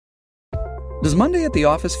Does Monday at the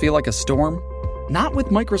office feel like a storm? Not with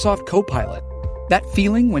Microsoft Copilot. That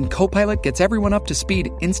feeling when Copilot gets everyone up to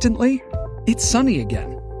speed instantly? It's sunny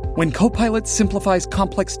again. When Copilot simplifies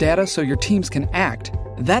complex data so your teams can act,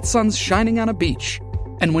 that sun's shining on a beach.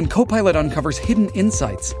 And when Copilot uncovers hidden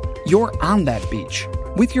insights, you're on that beach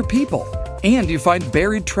with your people, and you find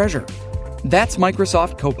buried treasure. That's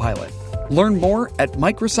Microsoft Copilot. Learn more at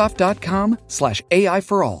Microsoft.com/AI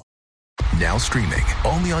for all. Now streaming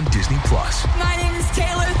only on Disney Plus. My name is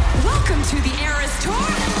Taylor. Welcome to the Eras Tour.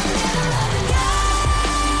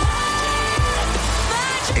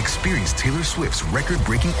 Experience Taylor Swift's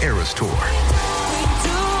record-breaking Eras Tour.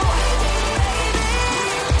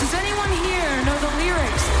 Does anyone here know the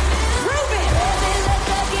lyrics?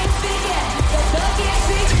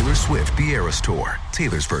 Taylor Swift The Eras Tour,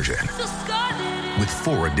 Taylor's version, with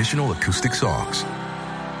 4 additional acoustic songs.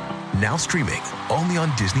 Now streaming only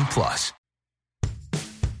on Disney Plus.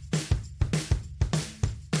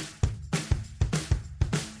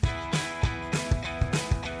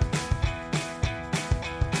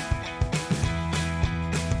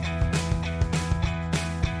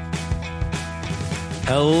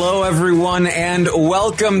 Hello, everyone, and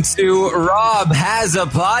welcome to Rob Has a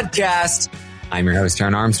Podcast. I'm your host,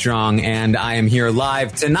 Aaron Armstrong, and I am here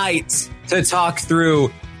live tonight to talk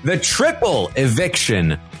through the triple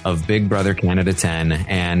eviction of Big Brother Canada 10.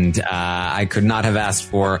 And I could not have asked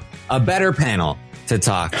for a better panel to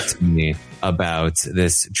talk to me about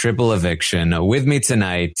this triple eviction. With me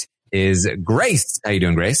tonight is Grace. How you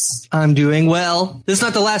doing, Grace? I'm doing well. This is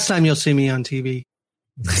not the last time you'll see me on TV.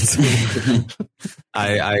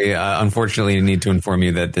 I unfortunately need to inform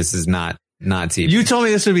you that this is not TV. You told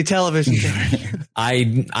me this would be television.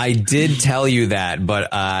 I did tell you that, but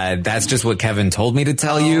that's just what Kevin told me to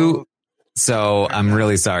tell you. So I'm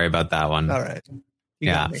really sorry about that one. All right.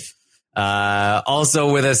 Yeah.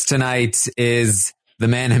 Also with us tonight is the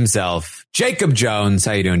man himself, Jacob Jones.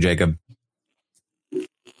 How you doing, Jacob?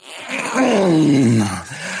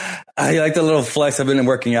 I like the little flex. I've been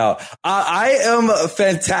working out. I am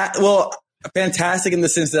fantastic. Well, fantastic in the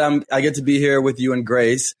sense that I get to be here with you and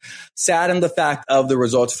Grace. Sad in the fact of the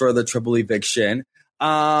results for the triple eviction.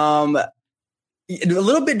 A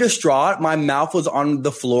little bit distraught. My mouth was on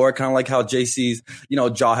the floor, kind of like how JC's,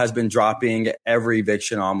 jaw has been dropping every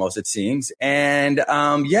eviction almost, it seems. And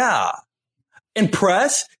yeah,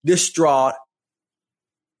 impressed, distraught,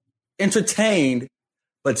 entertained,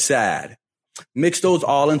 but sad. Mix those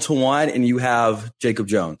all into one, and you have Jacob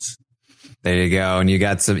Jones. There you go. And you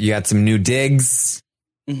got some new digs.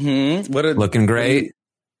 Mm-hmm. Looking great.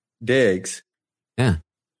 Digs. Yeah.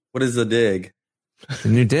 What is a dig? The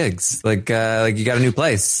new digs. Like you got a new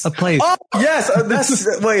place. A place. Oh, yes.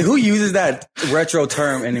 Wait, who uses that retro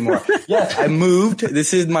term anymore? Yes, I moved.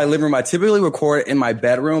 This is my living room. I typically record in my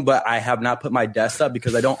bedroom, but I have not put my desk up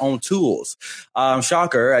because I don't own tools.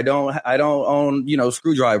 Shocker. I don't own,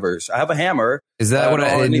 screwdrivers. I have a hammer. Is that what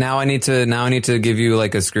now I need to give you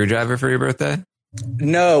like a screwdriver for your birthday?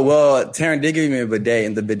 No. Well, Taryn did give me a bidet,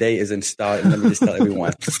 and the bidet is installed. And let me just tell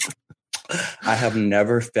everyone, I have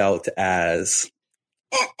never felt as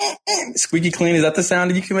squeaky clean. Is that the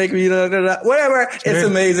sound that you can make me? Whatever. It's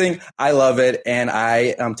amazing. I love it. And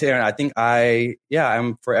Taryn, I think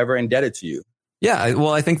I'm forever indebted to you. Yeah.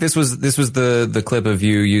 Well, I think this was the clip of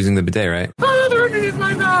you using the bidet, right? Underneath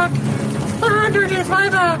my back. Underneath my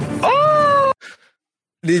back. Oh!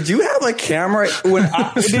 Did you have a camera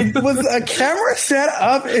was a camera set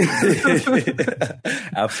up?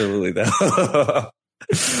 Absolutely though.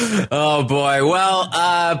 Oh boy.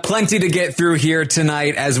 Well, plenty to get through here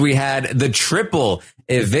tonight as we had the triple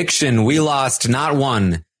eviction. We lost not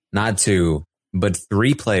one, not two, but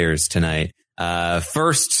 3 players tonight.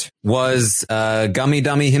 First was Gummy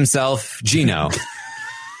Dummy himself, Gino.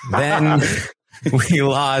 Then we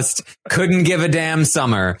lost Couldn't Give a Damn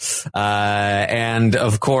Summer. And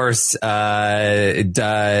of course, Mr.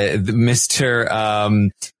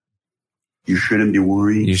 You shouldn't be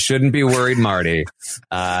worried. You shouldn't be worried, Marty.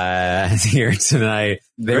 Here tonight,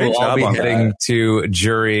 they will all be heading to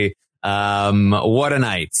jury. What a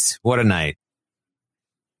night! What a night!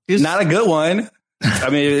 Not a good one. I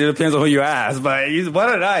mean, it depends on who you ask, but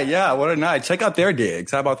what a night! Yeah, what a night! Check out their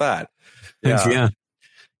digs. How about that?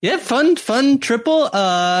 Yeah, fun triple.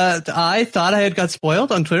 I thought I had got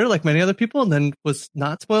spoiled on Twitter like many other people, and then was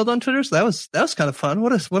not spoiled on Twitter. So that was kind of fun.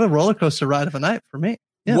 What a roller coaster ride of a night for me.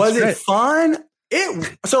 Yeah, was it fun?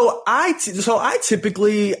 So I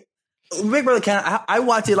typically Big Brother Canada, I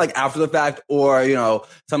watch it like after the fact, or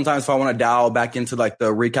sometimes if I want to dial back into like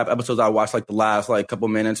the recap episodes, I watch like the last like couple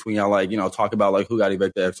minutes when y'all like talk about like who got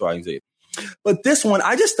evicted, X, Y, and Z. But this one,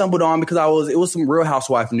 I just stumbled on because it was some Real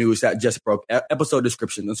Housewife news that just broke, episode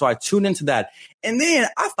description. And so I tuned into that. And then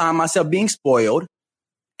I found myself being spoiled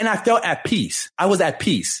and I felt at peace. I was at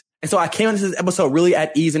peace. And so I came into this episode really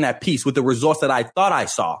at ease and at peace with the results that I thought I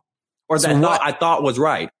saw. Or that I thought was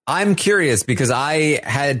right. I'm curious because I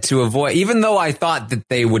had to avoid, even though I thought that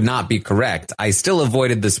they would not be correct, I still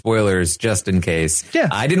avoided the spoilers just in case. Yeah.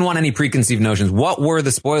 I didn't want any preconceived notions. What were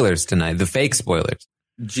the spoilers tonight? The fake spoilers?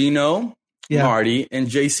 Gino, Marty, and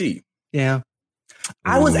JC. Yeah.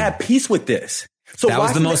 I was at peace with this. So that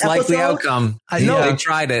was the most likely outcome. I know they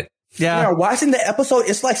tried it. Yeah. Watching the episode,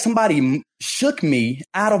 it's like somebody shook me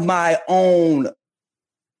out of my own.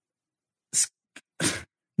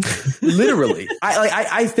 Literally,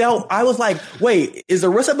 I felt, I was like, wait, is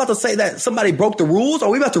Arissa about to say that somebody broke the rules? Are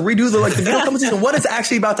we about to redo the video competition? What is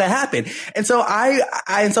actually about to happen? And so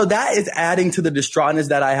so that is adding to the distraughtness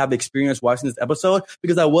that I have experienced watching this episode,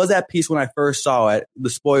 because I was at peace when I first saw it, the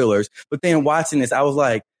spoilers, but then watching this, I was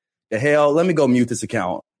like, the hell, let me go mute this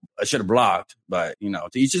account. I should have blocked, but to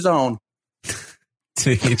each his own.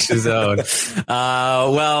 To each his own.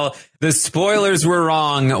 Well, the spoilers were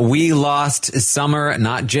wrong. We lost Summer,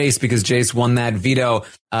 not Jace, because Jace won that veto.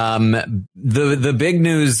 The big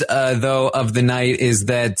news, though, of the night is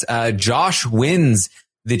that Josh wins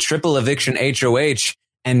the triple eviction HOH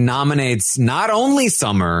and nominates not only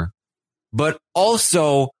Summer, but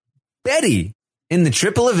also Betty in the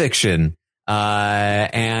triple eviction.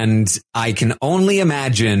 And I can only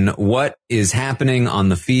imagine what is happening on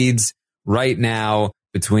the feeds right now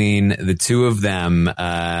between the two of them,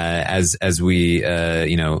 as we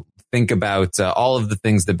think about all of the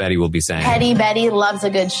things that Betty will be saying. Petty Betty loves a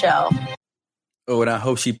good show. Oh, and I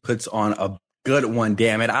hope she puts on a good one,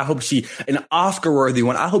 damn it. I hope an Oscar-worthy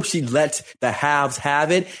one. I hope she lets the haves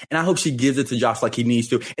have it, and I hope she gives it to Josh like he needs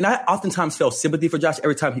to. And I oftentimes felt sympathy for Josh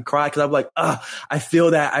every time he cried, because I'm like, I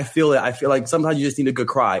feel that. I feel it. I feel like sometimes you just need a good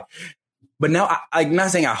cry. But now, I'm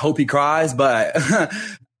not saying I hope he cries, but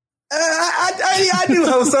I do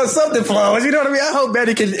hope something flows. You know what I mean? I hope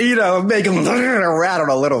Betty can, make him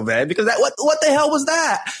rattle a little bit, because what the hell was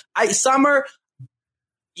that? Summer,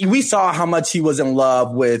 we saw how much he was in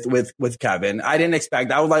love with Kevin. I didn't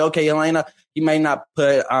expect. I was like, okay, Helena, he may not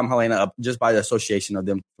put Helena up just by the association of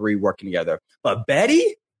them three working together. But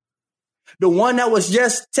Betty, the one that was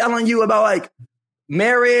just telling you about like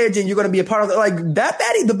marriage and you're going to be a part of it, like that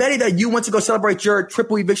Betty, the Betty that you went to go celebrate your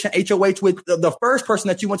triple eviction HOH with, the first person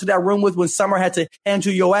that you went to that room with when Summer had to hand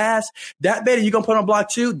you your ass, that Betty you going to put on block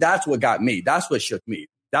 2? That's what got me. That's what shook me.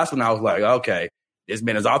 That's when I was like, okay, this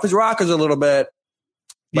man is off his rockers a little bit.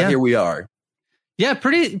 But here we are. Yeah,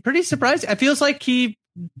 pretty surprised. It feels like he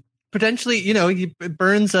potentially, he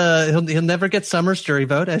burns. He'll never get Summer's jury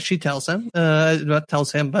vote, as she tells him. Not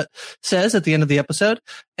tells him, but says at the end of the episode.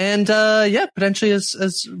 And potentially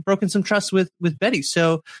has broken some trust with Betty.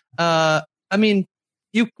 So, I mean,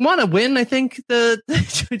 you want to win, I think, the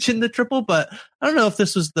in the triple, but I don't know if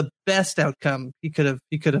this was the best outcome he could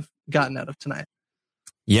have gotten out of tonight.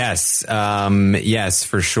 Yes. Yes,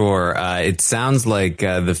 for sure. It sounds like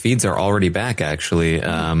the feeds are already back, actually.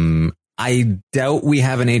 I doubt we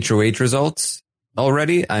have an HOH results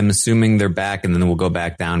already. I'm assuming they're back, and then we'll go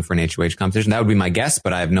back down for an HOH competition. That would be my guess,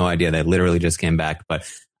 but I have no idea. They literally just came back. But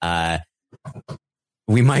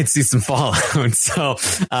we might see some fallout. So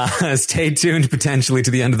stay tuned potentially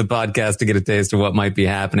to the end of the podcast to get a taste of what might be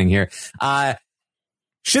happening here.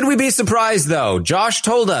 Should we be surprised, though? Josh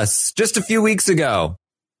told us just a few weeks ago.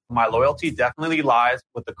 My loyalty definitely lies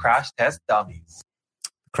with the crash test dummies.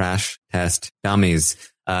 Crash test dummies.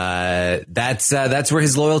 That's where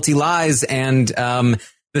his loyalty lies. And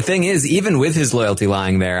the thing is, even with his loyalty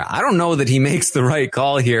lying there, I don't know that he makes the right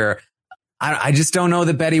call here. I just don't know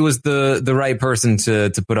that Betty was the right person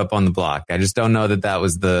to put up on the block. I just don't know that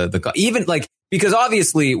was the call. Even because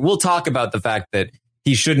obviously we'll talk about the fact that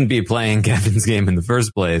he shouldn't be playing Kevin's game in the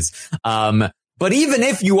first place. But even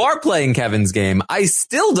if you are playing Kevin's game, I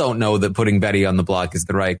still don't know that putting Betty on the block is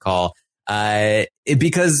the right call.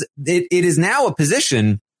 Because it is now a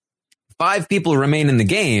position. 5 people remain in the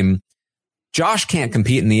game. Josh can't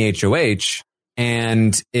compete in the HOH.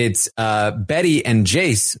 And it's Betty and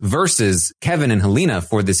Jace versus Kevin and Helena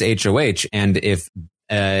for this HOH. And if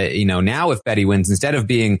now if Betty wins, instead of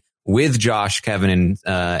being with Josh, Kevin,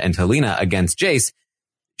 and Helena against Jace,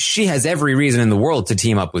 she has every reason in the world to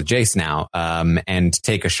team up with Jace now and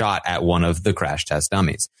take a shot at one of the crash test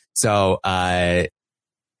dummies. So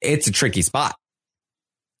it's a tricky spot.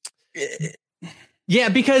 Yeah,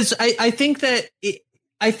 because I think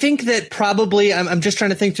that probably I'm just trying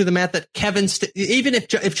to think through the math that Kevin, even if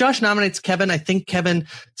Josh nominates Kevin, I think Kevin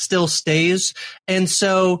still stays. And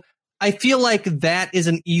so I feel like that is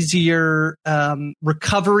an easier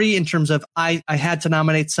recovery in terms of I had to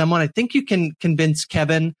nominate someone. I think you can convince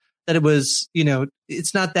Kevin that it was,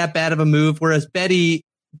 it's not that bad of a move. Whereas Betty,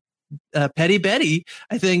 Petty Betty,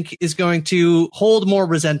 I think is going to hold more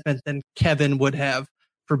resentment than Kevin would have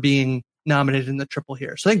for being nominated in the triple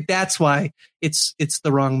here. So I think that's why it's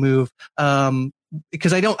the wrong move.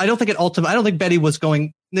 Because I don't think Betty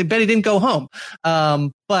didn't go home.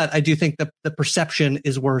 But I do think the perception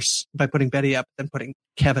is worse by putting Betty up than putting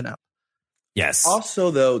Kevin up. Yes.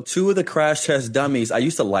 Also, though, 2 of the crash test dummies, I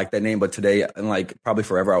used to like that name, but today, and like probably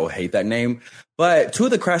forever, I will hate that name. But 2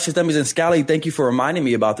 of the crash test dummies, and Scally, thank you for reminding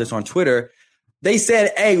me about this on Twitter. They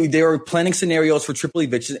said, hey, they were planning scenarios for triple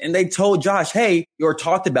eviction, and they told Josh, hey, you're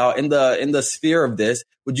talked about in the sphere of this,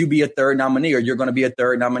 would you be a third nominee, or you're going to be a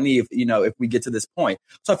third nominee if we get to this point.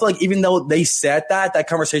 So I feel like even though they said that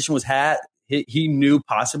conversation was had, he knew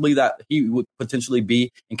possibly that he would potentially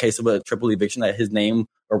be, in case of a triple eviction, that his name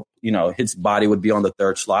or his body would be on the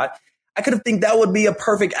third slot. I could have think that would be a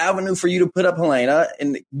perfect avenue for you to put up Helena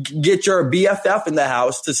and get your BFF in the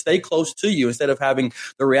house to stay close to you instead of having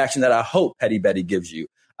the reaction that I hope Petty Betty gives you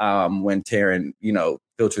when Taryn,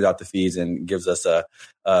 filters out the feeds and gives us a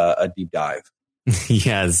deep dive.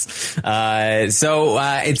 Yes. So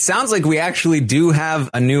it sounds like we actually do have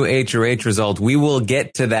a new HOH result. We will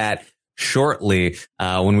get to that shortly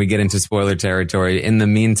when we get into spoiler territory. In the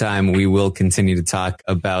meantime, we will continue to talk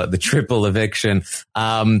about the triple eviction.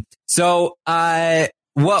 So what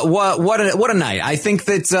a night. I think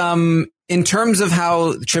that in terms of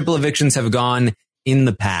how triple evictions have gone in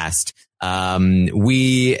the past,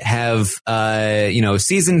 we have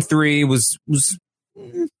season 3 was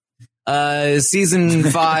season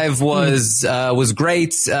 5 was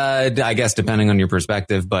great, I guess, depending on your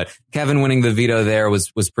perspective, but Kevin winning the veto there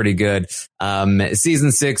was pretty good.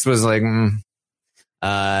 Season 6 was like,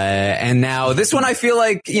 and now this one, I feel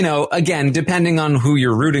like, again, depending on who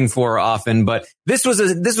you're rooting for often, but this was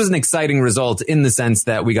an exciting result in the sense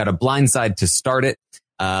that we got a blindside to start it.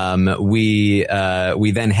 We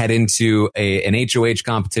then head into an HOH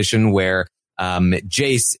competition where,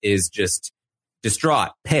 Jace is just distraught,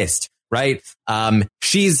 pissed, right?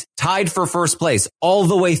 She's tied for first place all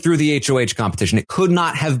the way through the HOH competition. It could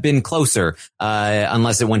not have been closer,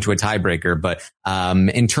 unless it went to a tiebreaker. But,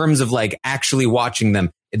 in terms of like actually watching them,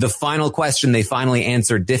 the final question they finally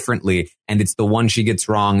answered differently, and it's the one she gets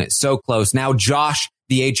wrong. So close. Now, Josh,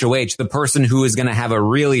 the HOH, the person who is going to have a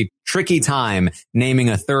really tricky time naming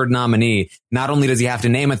a third nominee. Not only does he have to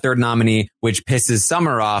name a third nominee, which pisses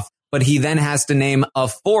Summer off, but he then has to name a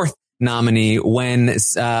fourth nominee when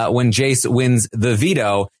Jace wins the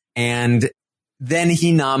veto, and then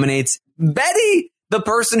he nominates Betty, the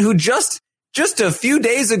person who just a few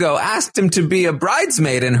days ago asked him to be a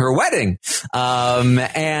bridesmaid in her wedding.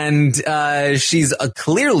 And she's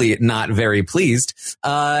clearly not very pleased.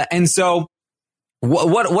 And so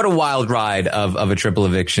what a wild ride of a triple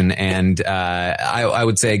eviction. And I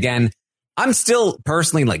would say again, I'm still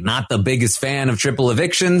personally like not the biggest fan of triple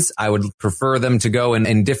evictions. I would prefer them to go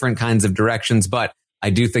in different kinds of directions, but I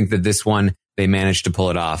do think that this one they managed to pull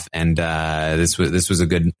it off, and this was a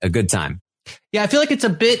good time. Yeah, I feel like it's a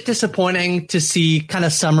bit disappointing to see kind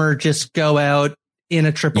of Summer just go out in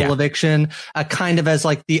a triple eviction, kind of as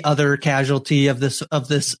like the other casualty of this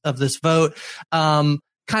vote.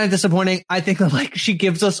 Kind of disappointing. I think that like she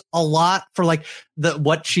gives us a lot for like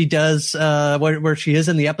what she does, where she is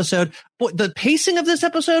in the episode. But the pacing of this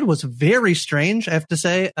episode was very strange, I have to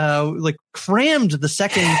say. Like crammed the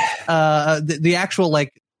second, the actual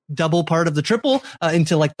like double part of the triple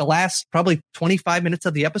into like the last probably 25 minutes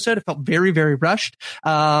of the episode. It felt very, very rushed.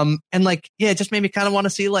 And like, yeah, it just made me kind of want to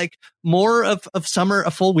see like more of Summer,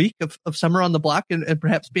 a full week of Summer on the block and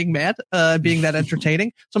perhaps being mad, being that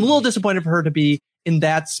entertaining. So I'm a little disappointed for her to be in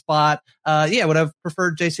that spot. Would have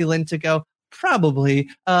preferred JC Lynn to go probably.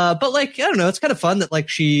 But like, I don't know, it's kind of fun that like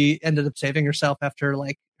she ended up saving herself after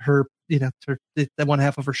like her, the one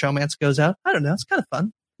half of her showmance goes out. I don't know. It's kind of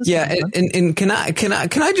fun. And can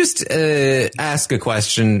I just ask a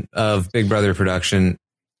question of Big Brother production?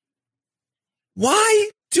 Why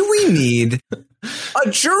do we need a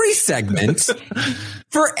jury segment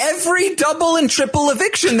for every double and triple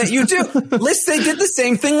eviction that you do? They did the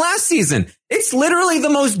same thing last season. It's literally the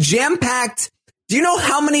most jam-packed. Do you know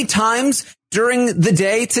how many times during the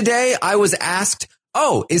day today I was asked,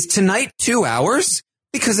 oh, is tonight 2 hours?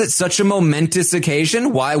 Because it's such a momentous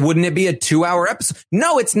occasion. Why wouldn't it be a 2-hour episode?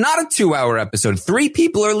 No, it's not a 2-hour episode. 3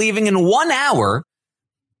 people are leaving in 1 hour.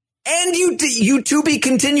 And you to be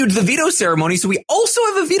continued the veto ceremony. So we also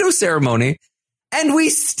have a veto ceremony. And we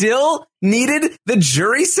still needed the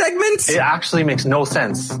jury segment? It actually makes no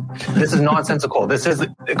sense. This is nonsensical. This is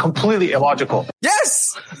completely illogical.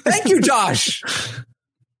 Yes. Thank you, Josh.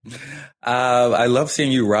 I love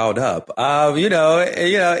seeing you riled up. I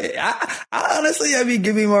honestly, I mean,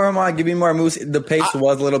 give me more moves. The pace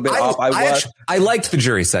was a little bit off. I liked the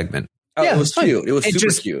jury segment. Oh, yeah, it was cute. It was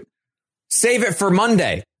super cute. Save it for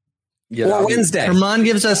Monday. Or Wednesday. Herman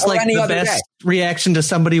gives us like the best reaction to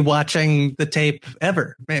somebody watching the tape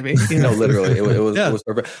ever, maybe. No, literally. It was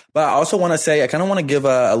perfect. But I also want to say, I kind of want to give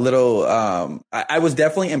a little, I was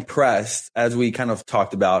definitely impressed as we kind of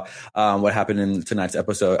talked about what happened in tonight's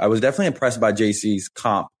episode. I was definitely impressed by JC's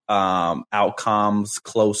outcomes,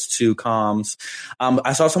 close to comms.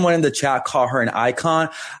 I saw someone in the chat call her an icon.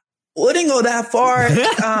 Wouldn't go that far,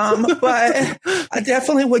 but I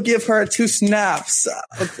definitely would give her 2 snaps,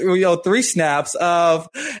 3 snaps of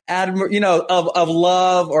of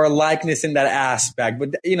love or likeness in that aspect.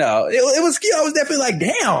 But it was cute. I was definitely like,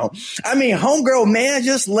 damn. I mean, homegirl man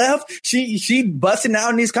just left. She busting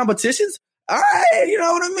out in these competitions. All right, you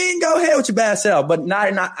know what I mean. Go ahead with your bad self, but not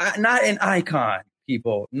an icon,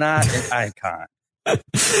 people. Not an icon.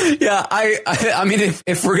 Yeah, I mean,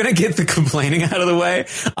 if we're gonna get the complaining out of the way,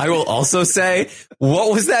 I will also say,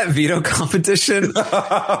 what was that veto competition?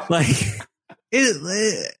 Like,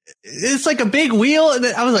 it's like a big wheel, and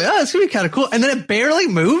then I was like, oh, it's gonna be kind of cool, and then it barely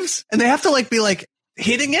moves, and they have to like be like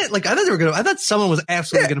hitting it. Like I thought someone was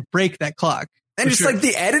absolutely gonna break that clock. And just like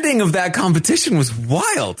the editing of that competition was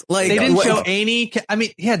wild. Like they didn't show any. I mean,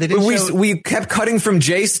 yeah, they didn't. We kept cutting from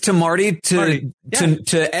Jace to Marty to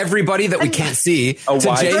everybody that we can't see. To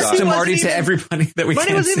Jace to Marty to everybody that we can't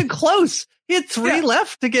see. Marty wasn't even close. He had 3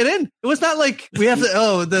 left to get in. It was not like we have to.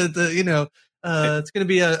 Oh, it's going to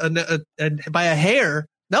be by a hair.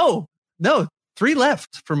 No. 3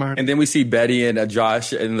 left for Marty. And then we see Betty and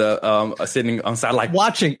Josh in the sitting on side like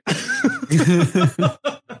watching.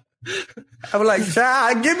 I was like,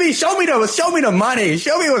 child, show me the money.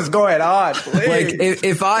 Show me what's going on, please.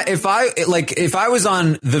 Like if I was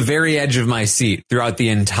on the very edge of my seat throughout the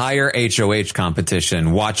entire HOH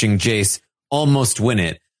competition, watching Jace almost win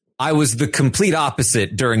it, I was the complete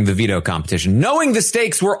opposite during the veto competition. Knowing the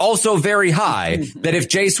stakes were also very high, that if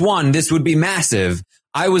Jace won, this would be massive.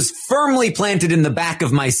 I was firmly planted in the back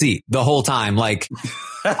of my seat the whole time. Like,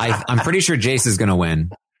 I'm pretty sure Jace is going to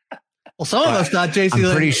win. Well, some of us thought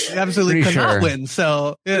JC absolutely could not win.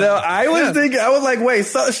 So, I was thinking, I was like, wait,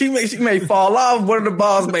 so she may fall off. One of the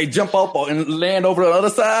balls may jump up and land over the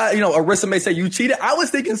other side. Arissa may say you cheated. I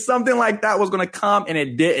was thinking something like that was going to come, and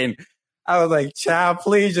it didn't. I was like, child,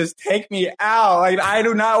 please just take me out. Like, I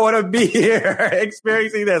do not want to be here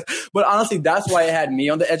experiencing this. But honestly, that's why it had me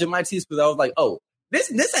on the edge of my seat, because I was like, oh,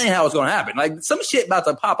 this ain't how it's going to happen. Like, some shit about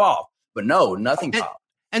to pop off. But no, nothing popped.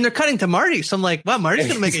 And they're cutting to Marty. So I'm like, wow, Marty's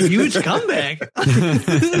going to make a huge comeback.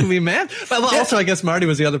 This is going to be mad. But also, I guess Marty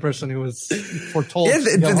was the other person who was foretold. Yeah,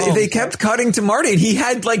 they kept cutting to Marty, and he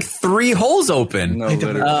had like 3 holes open. No,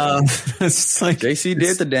 literally. It's like, JC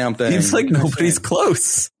did the damn thing. Seems like nobody's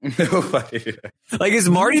close. Nobody. Like, is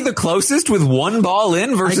Marty the closest with 1 ball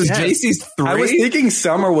in versus JC's 3? I was thinking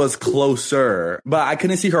Summer was closer, but I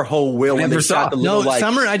couldn't see her whole wheel. When they shot the little,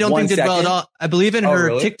 Summer, I don't think did well at all. I believe in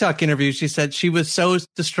her TikTok interview, she said she was so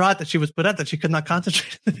distraught that she was put out that she could not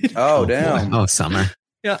concentrate. Oh, damn. Oh, Summer.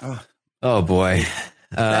 Yeah. Oh, boy.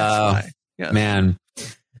 Man.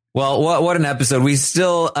 Well, what an episode. We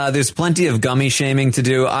still, there's plenty of gummy shaming to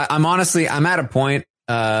do. I'm at a point,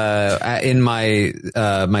 in my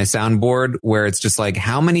soundboard where it's just like,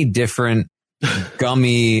 how many different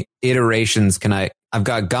gummy iterations I've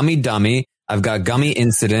got gummy dummy. I've got gummy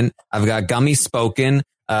incident. I've got gummy spoken.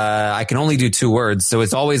 I can only do 2 words. So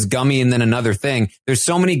it's always gummy and then another thing. There's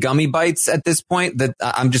so many gummy bites at this point that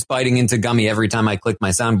I'm just biting into gummy every time I click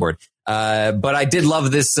my soundboard. But I did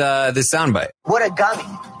love this soundbite. What a gummy.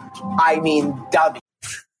 I mean, dummy.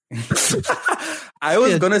 I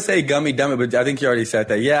was going to say gummy dummy, but I think you already said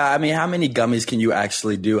that. Yeah. I mean, how many gummies can you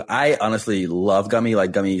actually do? I honestly love gummy,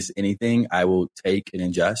 like gummies, anything I will take and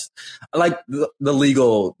ingest. Like the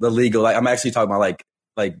legal, like I'm actually talking about like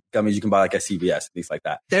gummies you can buy like at CVS, things like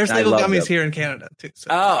that. There's legal gummies here in Canada too. So.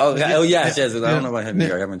 Oh, okay. Oh, yes. I don't know about New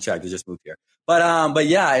York. I haven't checked. I just moved here. But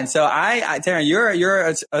yeah. And so Taryn, you're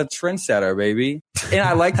a trendsetter, baby. And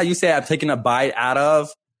I like how you say I'm taking a bite out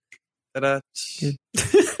of.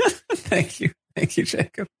 Thank you,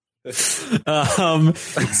 Jacob. So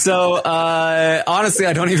honestly,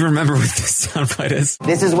 I don't even remember what this soundbite is.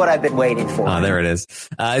 This is what I've been waiting for. Oh, there it is.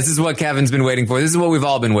 This is what Kevin's been waiting for. This is what we've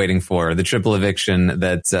all been waiting for. The triple eviction.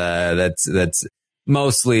 That's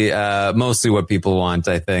mostly what people want,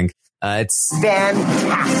 I think. It's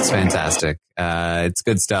Fantastic. It's fantastic. It's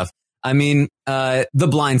good stuff. I mean, The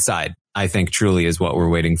Blind Side, I think, truly is what we're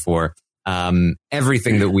waiting for.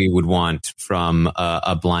 Everything that we would want from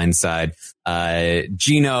a Blind Side.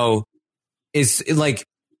 Gino is like,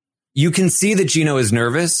 you can see that Gino is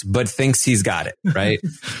nervous, but thinks he's got it, right?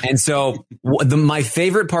 And so my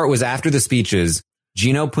favorite part was after the speeches,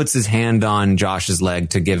 Gino puts his hand on Josh's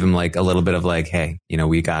leg to give him like a little bit of like, hey, you know,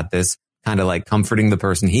 we got this, kind of like comforting the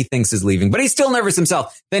person he thinks is leaving, but he's still nervous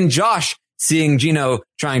himself. Then Josh, seeing Gino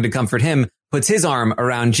trying to comfort him, puts his arm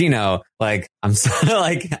around Gino, like, I'm so,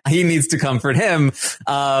 like, he needs to comfort him.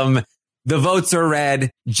 The votes are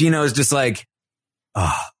red. Gino's just like,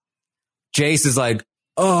 oh. Jace is like,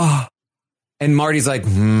 oh. And Marty's like,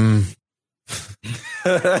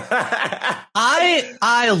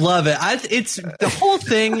 I love it. It's the whole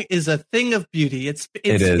thing is a thing of beauty.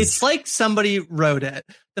 It's like somebody wrote it.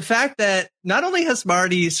 The fact that not only has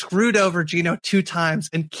Marty screwed over Gino 2 times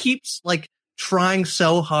and keeps like trying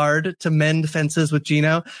so hard to mend fences with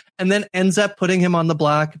Gino, and then ends up putting him on the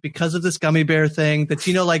block because of this gummy bear thing that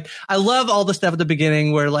Gino, like, I love all the stuff at the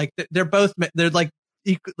beginning where like they're like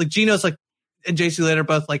Gino's like, and JC later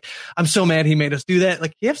both like, I'm so mad he made us do that.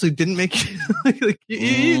 Like, he absolutely didn't make you,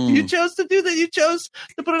 you chose to do that. You chose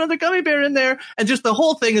to put another gummy bear in there. And just the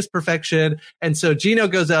whole thing is perfection. And so Gino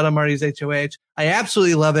goes out on Marty's HOH. I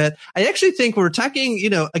absolutely love it. I actually think we're talking,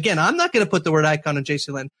 you know, again, I'm not going to put the word icon on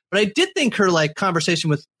JC Lynn, but I did think her like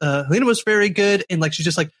conversation with Helena was very good. And like, she's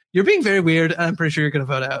just like, you're being very weird. And I'm pretty sure you're going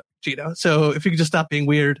to vote out Gino. So if you could just stop being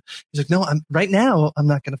weird. He's like, no, I'm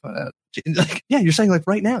not going to vote out. Like, yeah, you're saying like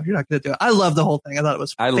right now, you're not going to do it. I love the whole thing. I thought it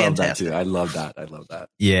was fantastic. I love that too. I love that.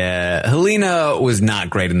 Yeah. Helena was not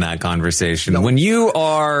great in that conversation. No. When you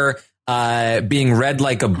are being read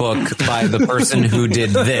like a book by the person who did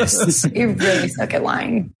this. You really suck at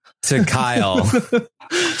lying. To Kyle.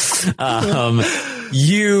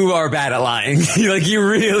 You are bad at lying. Like, you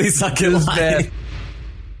really suck at lying.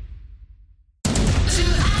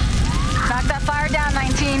 Knock that fire down,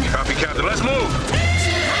 19. Copy, Captain. Let's move.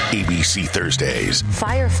 ABC Thursdays.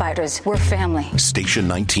 Firefighters, we're family. Station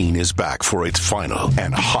 19 is back for its final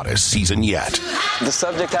and hottest season yet. The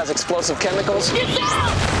subject has explosive chemicals.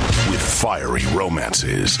 With fiery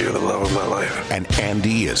romances. You're the love of my life. And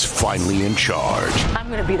Andy is finally in charge. I'm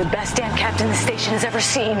going to be the best damn captain the station has ever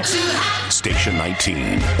seen. Station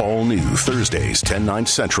 19. All new Thursdays, 10/9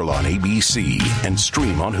 Central on ABC and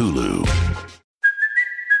stream on Hulu.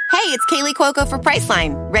 Hey, it's Kaylee Cuoco for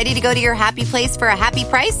Priceline. Ready to go to your happy place for a happy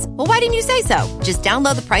price? Well, why didn't you say so? Just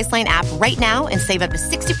download the Priceline app right now and save up to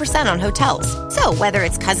 60% on hotels. So whether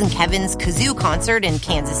it's Cousin Kevin's Kazoo Concert in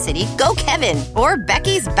Kansas City, go Kevin, or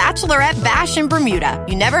Becky's Bachelorette Bash in Bermuda,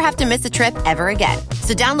 you never have to miss a trip ever again.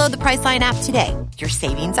 So download the Priceline app today. Your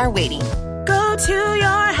savings are waiting. Go to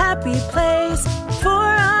your happy place for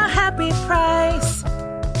a happy price.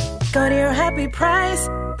 Go to your happy price,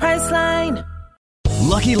 Priceline.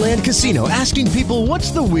 Lucky Land Casino, asking people, what's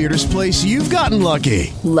the weirdest place you've gotten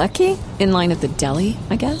lucky? Lucky? In line at the deli,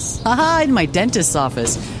 I guess? Aha, in my dentist's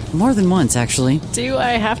office. More than once, actually. Do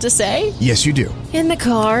I have to say? Yes, you do. In the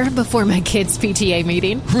car before my kids' PTA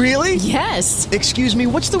meeting. Really? Yes. Excuse me,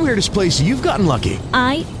 what's the weirdest place you've gotten lucky?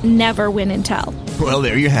 I never win and tell. Well,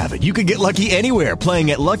 there you have it. You can get lucky anywhere,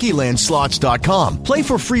 playing at LuckyLandSlots.com. Play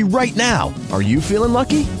for free right now. Are you feeling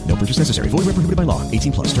lucky? No purchase necessary. Void where prohibited by law.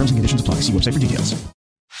 18+. Terms and conditions apply. See website for details.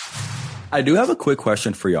 I do have a quick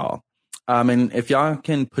question for y'all. And if y'all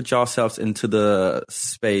can put yourselves into the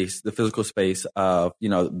space, the physical space of, you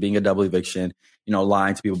know, being a double eviction, you know,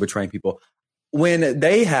 lying to people, betraying people. When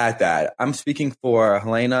they had that, I'm speaking for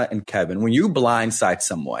Helena and Kevin. When you blindside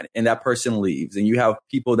someone and that person leaves and you have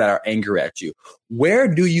people that are angry at you, where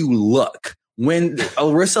do you look? When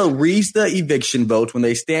Larissa reads the eviction votes, when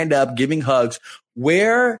they stand up giving hugs,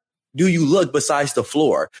 where do you look besides the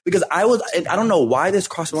floor? Because I don't know why this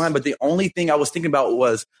crossed my mind, but the only thing I was thinking about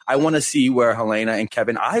was I want to see where Helena and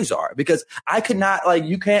Kevin's eyes are, because I could not, like,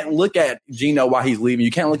 you can't look at Gino while he's leaving.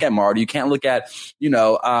 You can't look at Marty. You can't look at, you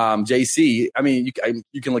know, JC. I mean,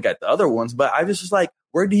 you can look at the other ones, but I was just like,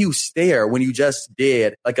 where do you stare when you just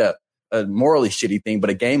did like a morally shitty thing, but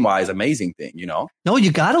a game-wise amazing thing, you know? No,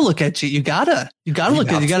 you gotta look at you. You gotta look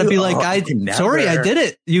at it. You gotta be like, sorry, I did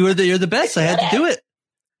it. You're the best. I had to do it.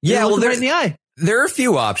 Yeah, well, right in the eye. There are a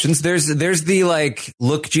few options. There's the like,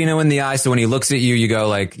 look Gino in the eye. So when he looks at you, you go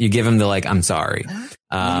like, you give him the like, I'm sorry.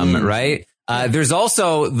 Right. There's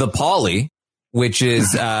also the Pauly, which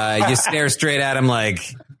is, you stare straight at him like,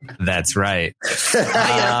 That's right.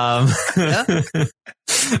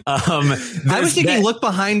 I was thinking, look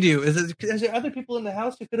behind you. Is there other people in the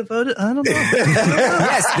house who could have voted? I don't know.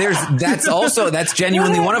 Yes, that's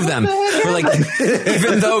genuinely one of them. We're like,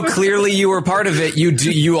 even though clearly you were part of it,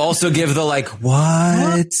 you also give the like,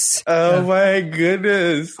 what? Oh my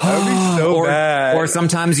goodness. That would be so bad. Or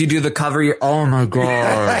sometimes you do the cover, oh my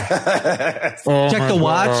God. Check the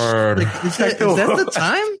watch. Like, is that the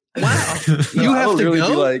time? Wow. You have to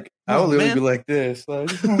go? I would literally be like this.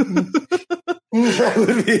 Like, I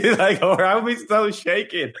would be like, or I would be so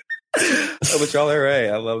shaken. Oh, but y'all are right.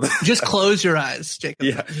 I love that. Just close your eyes, Jacob.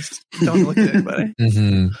 Yeah. Just don't look at anybody.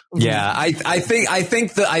 Yeah, I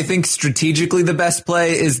think strategically the best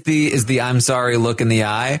play is the I'm sorry look in the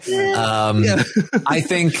eye. I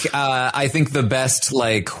think the best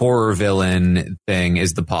like horror villain thing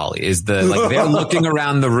is the Polly. Is the like they're looking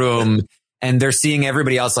around the room and they're seeing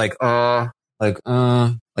everybody else like I'm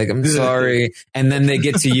sorry, and then they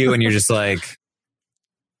get to you and you're just like,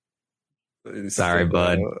 sorry,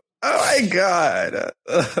 bud. Oh my God.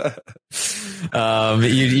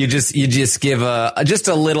 You just give a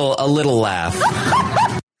little laugh.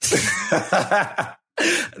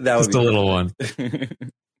 That was just a little one.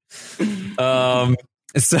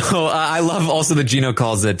 So I love also that Gino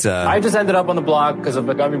calls it. I just ended up on the block because of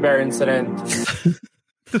the gummy bear incident.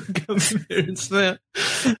 Look,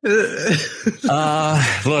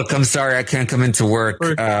 I'm sorry, I can't come into work.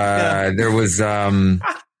 There was a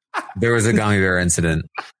gummy bear incident.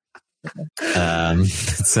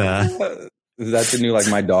 Is that the new like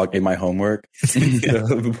my dog ate my homework?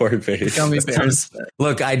 Board page. Gummy bears.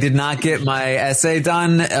 Look, I did not get my essay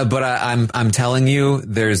done, but I'm telling you,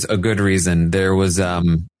 there's a good reason. There was a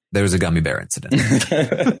gummy bear incident.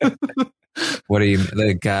 What do you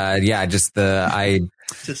like? I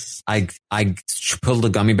pulled a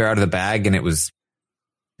gummy bear out of the bag and it was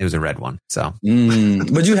a red one. So,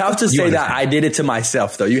 but you have to say that I did it to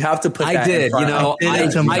myself, though. You have to put. I did.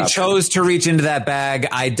 I chose to reach into that bag.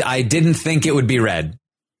 I didn't think it would be red.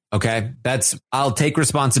 Okay, I'll take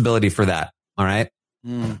responsibility for that. All right.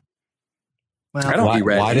 Well, I don't eat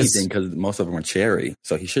red anything because most of them are cherry.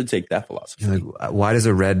 So he should take that philosophy. Like, why does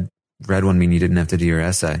a red one mean you didn't have to do your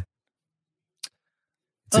essay?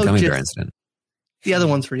 It's a gummy bear incident. The other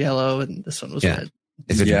ones were yellow, and this one was red.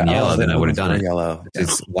 If it had been yellow, then I would have done it. Yellow.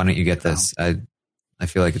 Why don't you get this? I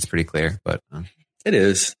feel like it's pretty clear, but it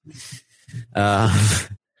is. What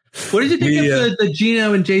did you think of the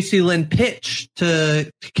Gino and JC Lynn pitch to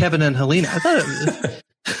Kevin and Helena? I thought it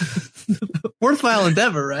was worthwhile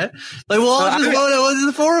endeavor, right? Like, we'll all just vote it.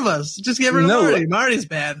 The four of us. Just get rid of Marty. Marty's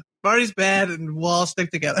bad. Marty's bad, and we'll all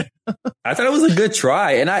stick together. I thought it was a good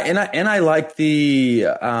try, and I like the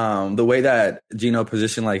way that Gino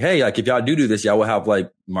positioned. Like, hey, like if y'all do this, y'all will have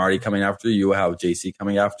like Marty coming after you, will have JC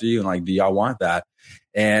coming after you, and like, do y'all want that?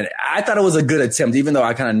 And I thought it was a good attempt, even though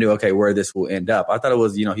I kind of knew where this will end up. I thought it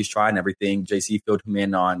was, he's trying everything. JC filled him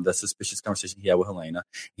in on the suspicious conversation he had with Helena.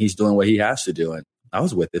 He's doing what he has to do, and I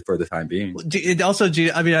was with it for the time being. Also, I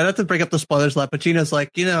mean, I don't have to break up the spoilers a lot, but Gino's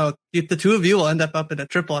like, the two of you will end up in a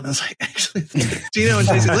triple. And I was like, actually, Gino and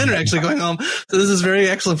JC Lynn are actually going home. So this is very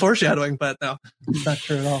excellent foreshadowing, but no, it's not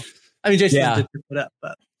true at all. I mean, JC Lynn did put up,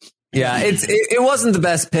 but. Yeah, it wasn't the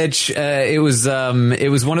best pitch. It was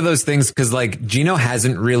one of those things because like Gino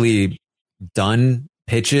hasn't really done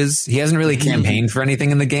pitches. He hasn't really campaigned for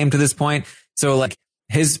anything in the game to this point. So like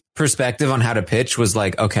his perspective on how to pitch was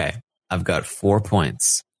like, okay, I've got 4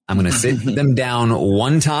 points. I'm going to sit them down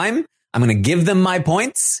one time. I'm going to give them my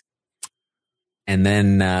points and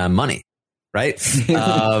then money. Right.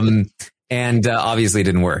 And obviously it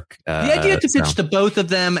didn't work. The idea to pitch to both of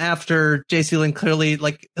them after JC Lynn clearly,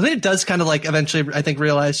 like, I think it does kind of like eventually, I think,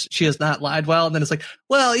 realize she has not lied well. And then it's like,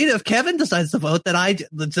 well, if Kevin decides to vote, then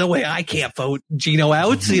there's no way I can't vote Gino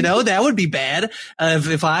out. That would be bad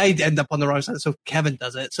if I end up on the wrong side. So Kevin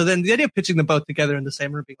does it. So then the idea of pitching them both together in the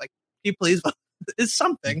same room, being like, can you please vote? Is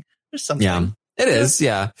something. There's something. Yeah. It is,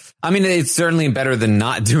 yeah. I mean, it's certainly better than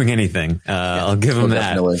not doing anything. I'll give him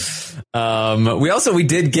that. Definitely. We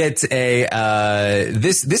did get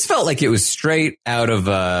this felt like it was straight out of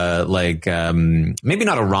maybe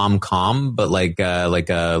not a rom-com, but like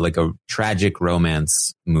a tragic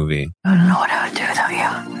romance movie. I don't know what I would do without you.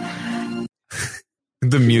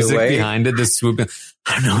 The music behind it, the swoop.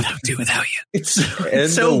 I don't know what I would do without you. It's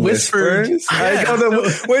so whispered.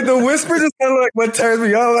 The whispers is kind of like what turns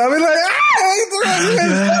me on. I mean, like,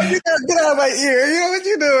 get out of my ear. You know what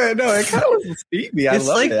you doing? No, it kind of was Stevie. I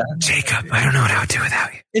love it. Jacob, I don't know what I would do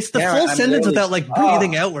without you. It's the full sentence without like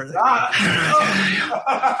breathing outward. I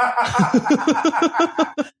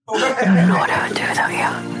don't know what I would do without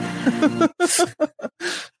you.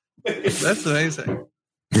 That's amazing.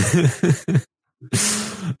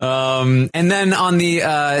 And then on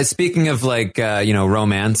the speaking of like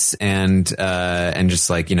romance and just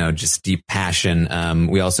like just deep passion,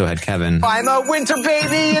 we also had Kevin. I'm a winter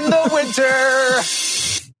baby in the winter.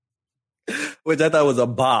 Which I thought was a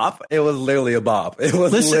bop. It was literally a bop. It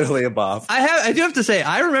was literally a bop. I do have to say,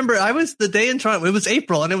 I remember I was the day in Toronto. It was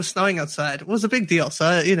April and it was snowing outside. It was a big deal.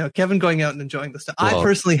 So Kevin going out and enjoying the snow. Well, I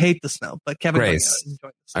personally hate the snow, but Kevin Grace, going out and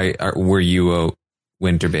enjoying the snow. Were you a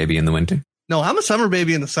winter baby in the winter? No, I'm a summer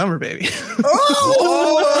baby in the summer, baby.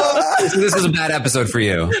 This was a bad episode for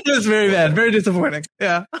you. It was very bad, very disappointing.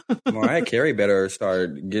 Yeah. Mariah Carey better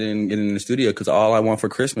start getting in the studio because all I want for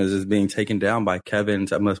Christmas is being taken down by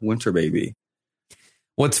Kevin's I'm a winter baby.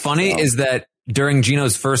 What's funny is that during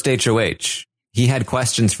Gino's first HOH, he had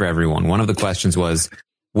questions for everyone. One of the questions was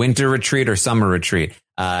winter retreat or summer retreat.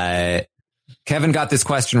 Kevin got this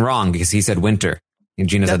question wrong because he said winter, and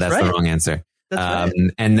Gino said that's the wrong answer. Right.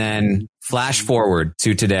 And then flash forward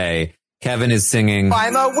to today. Kevin is singing,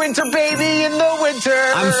 I'm a winter baby in the winter.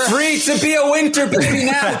 I'm free to be a winter baby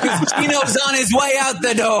now because Gino's on his way out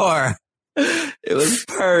the door. It was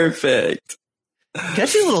perfect.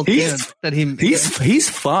 Catchy little tune that he's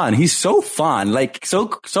fun. He's so fun, like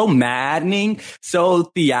so maddening, so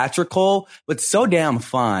theatrical, but so damn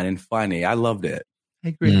fun and funny. I loved it. I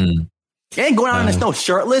agree. And going out in the snow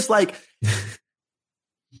shirtless, like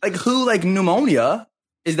who, like pneumonia.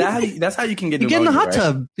 Is that how that's how you can get pneumonia? Get in the hot right?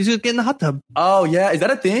 tub. He's just get in the hot tub. Oh yeah, is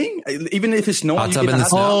that a thing? Even if it's snowing, Hot tub in the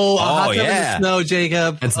snow. Hot tub in the snow,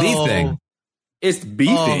 Jacob. That's the thing. It's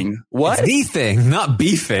beefing. What? It's the thing, not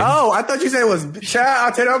beefing. Oh, I thought you said it was.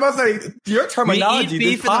 I'll tell you, I was about to say your terminology. We eat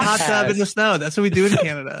beef in the hot tub in the snow. That's what we do in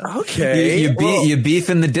Canada. Okay, you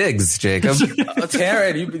beef in the digs, Jacob.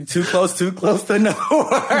 Taryn, you be too close to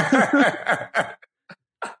nowhere.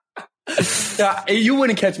 You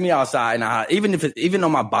wouldn't catch me outside, even though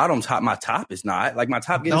my bottom's hot, my top is not. Like my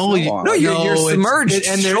top gets snow on. No, you're submerged.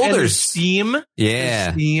 And there's steam.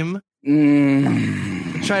 Yeah, there's steam.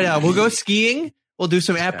 Try it out. We'll go skiing. We'll do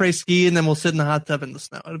some après ski, and then we'll sit in the hot tub in the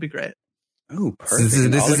snow. It'll be great. Oh, perfect.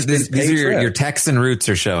 These are your Texan roots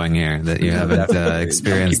are showing here that you haven't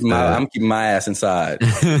experienced. I'm keeping my ass inside.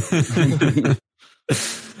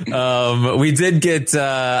 We did get.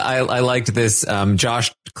 I liked this.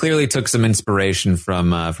 Josh clearly took some inspiration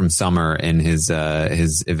from Summer in his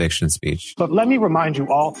eviction speech. But let me remind you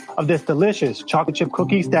all of this delicious chocolate chip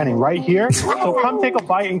cookie standing right here. So come take a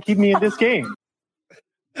bite and keep me in this game.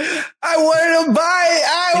 I wanted a bite.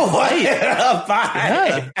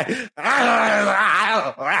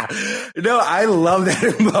 No, I love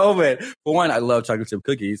that moment. For one, I love chocolate chip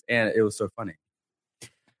cookies, and it was so funny.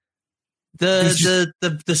 The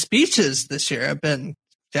speeches this year have been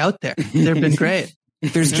out there. They've been great.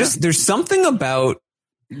 There's something about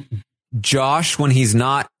Josh when he's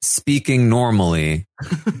not speaking normally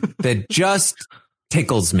that just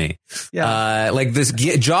tickles me. Yeah. Like this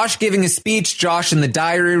Josh giving a speech, Josh in the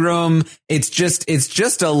diary room. It's just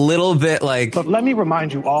a little bit like. But let me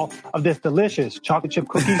remind you all of this delicious chocolate chip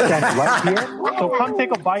cookie standing right here. So come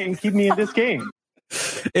take a bite and keep me in this game.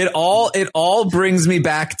 It all brings me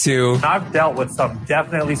back to. I've dealt with some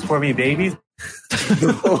definitely squirmy babies.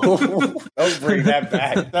 Don't bring that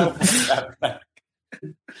back. Don't bring that back.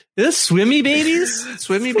 Is this swimmy babies?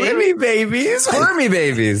 Swimmy babies? Squirmy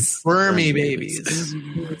babies. Squirmy babies.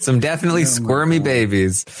 Some definitely squirmy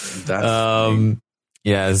babies.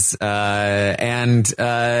 Yes. And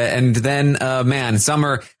then, man,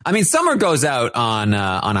 Summer goes out on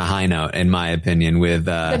a high note, in my opinion, with,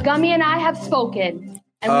 The Gummy and I have spoken,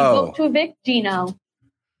 and we vote to evict Gino.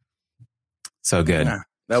 So good. Yeah,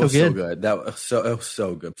 that was so good. That was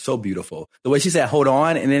so good. So beautiful. The way she said, hold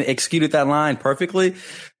on, and then executed that line perfectly.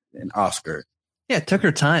 An Oscar. Yeah, it took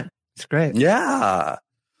her time. It's great. Yeah.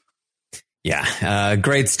 Yeah,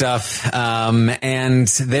 great stuff. And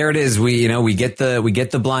there it is. We get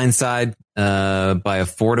the blind side, by a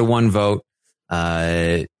 4-1 vote.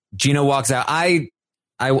 Gino walks out. I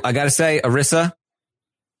gotta say, Arissa,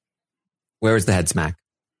 where is the head smack?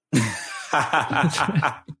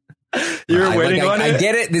 You were waiting on it? I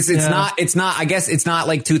get it. It's not, I guess it's not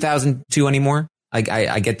like 2002 anymore.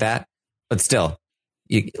 I get that, but still,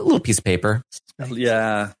 a little piece of paper.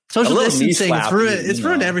 Yeah. Social distancing, it's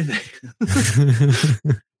ruined everything.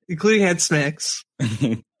 Including head smacks.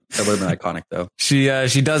 That would have been iconic, though.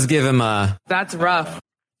 She does give him a... That's rough.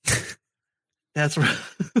 That's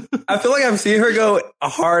rough. I feel like I've seen her go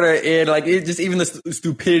harder in, like, just even the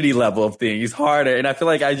stupidity level of things harder. And I feel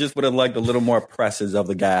like I just would have liked a little more presses of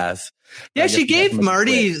the gas. Yeah, she gave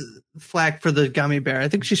Marty flack for the gummy bear. I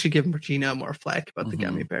think she should give Gino more flack about the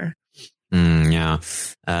gummy bear. Yeah.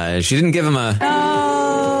 She didn't give him a...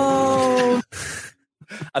 Oh.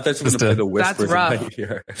 I thought she was going to play the whispers. That's rough.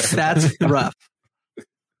 Here. That's rough.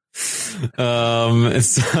 I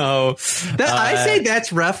say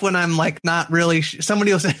that's rough when I'm like not really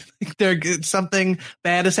somebody will say like something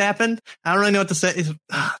bad has happened. I don't really know what to say.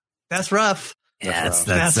 That's rough. Yeah,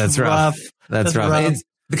 that's rough. That's rough.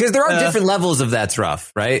 Because there are different levels of that's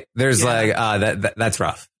rough, right? There's like that's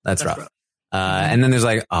rough. That's rough. And then there's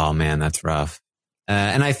like, oh man, that's rough.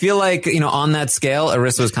 And I feel like, on that scale,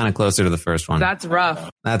 Arissa was kind of closer to the first one. That's rough.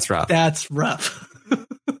 That's rough. That's rough.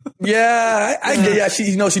 Yeah,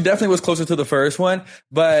 she definitely was closer to the first one,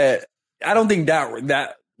 but I don't think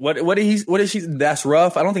that what is she? That's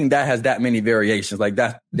rough. I don't think that has that many variations. Like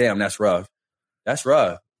that, damn, that's rough. That's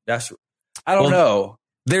rough. I don't know.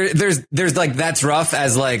 There's like that's rough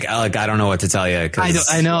as like I don't know what to tell you.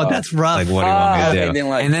 I know that's rough. Like what do you want me to do? Then,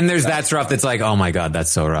 and then there's that's rough. That's like, oh my god,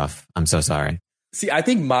 that's so rough. I'm so sorry. See, I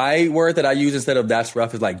think my word that I use instead of that's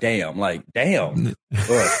rough is like damn. Like damn.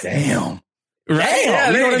 Damn. Right?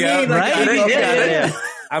 Yeah, there you go. Mean? Like, right? Yeah.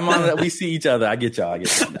 I'm on that. We see each other. I get y'all.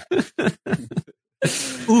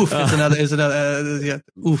 Oof. Is another.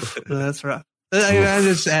 Oof. That's rough. I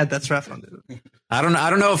just add that's rough on it. I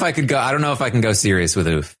don't know if I could go. I don't know if I can go serious with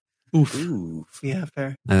oof. Oof. Yeah,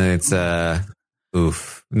 fair. It's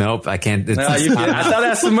oof. Nope, I can't. No, I saw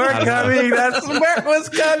that smirk coming. That smirk was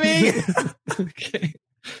coming. Okay.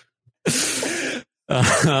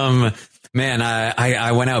 Man,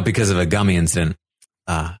 I went out because of a gummy incident.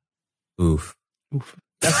 Oof.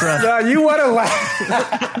 That's rough. No, you want to laugh.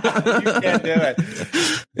 You can't do it.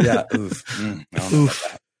 Yeah, oof.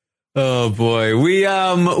 Oof. Oh boy.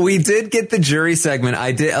 We did get the jury segment.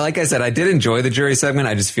 Like I said, I did enjoy the jury segment.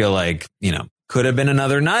 I just feel like, could have been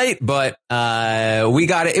another night, but we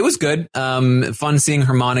got it. It was good. Fun seeing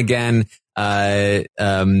Herman again.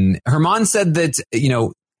 Herman said that,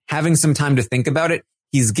 having some time to think about it,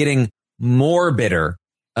 he's getting more bitter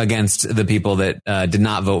against the people that did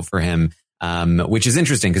not vote for him, which is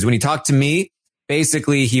interesting because when he talked to me,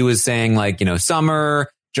 basically he was saying like, Summer,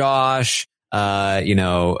 Josh,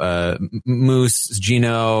 Moose,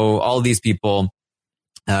 Gino, all of these people.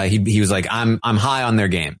 He was like, I'm high on their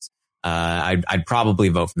games. I'd probably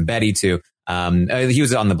vote for Betty too. He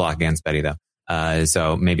was on the block against Betty though.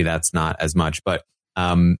 So maybe that's not as much, but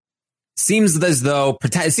seems as though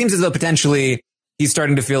potentially he's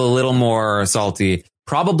starting to feel a little more salty,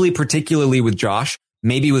 probably particularly with Josh,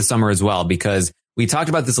 maybe with Summer as well, because we talked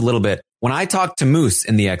about this a little bit. When I talked to Moose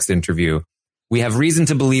in the X interview, we have reason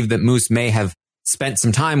to believe that Moose may have spent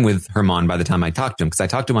some time with Herman by the time I talked to him, because I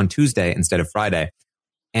talked to him on Tuesday instead of Friday.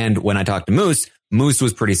 And when I talked to Moose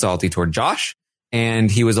was pretty salty toward Josh,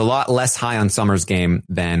 and he was a lot less high on Summer's game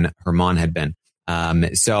than Herman had been.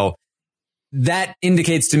 So that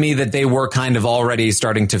indicates to me that they were kind of already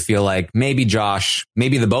starting to feel like maybe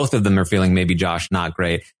the both of them are feeling maybe Josh not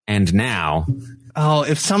great. And now,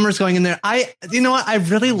 if Summer's going in there, you know what? I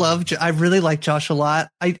really like Josh a lot.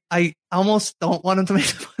 I almost don't want him to make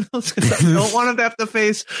the finals because I don't want him to have to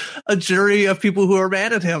face a jury of people who are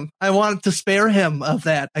mad at him. I want to spare him of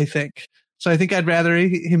that, I think. So I think I'd rather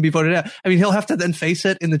him be voted out. I mean, he'll have to then face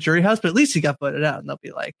it in the jury house, but at least he got voted out and they'll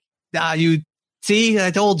be like, you see, I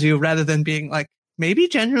told you, rather than being like maybe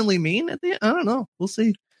genuinely mean at the end. I don't know. We'll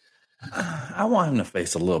see. I want him to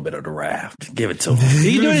face a little bit of the raft. Give it to him.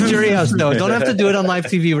 You can do it in jury house though. Don't have to do it on live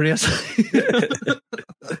TV.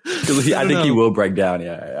 I think he will break down.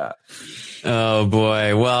 Yeah. Oh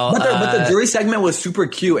boy. Well, but the jury segment was super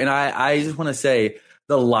cute, and I just want to say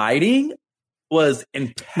the lighting was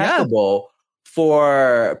impeccable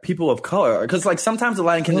for people of color, because like sometimes the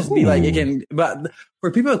lighting can just be like but for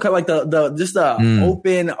people of color, like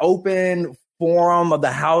the open form of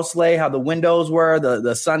the house lay, how the windows were,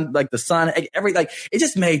 the sun, it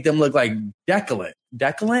just made them look like decadent.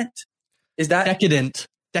 Is that decadent?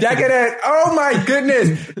 Decadent. Oh my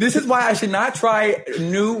goodness! This is why I should not try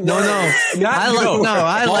new words.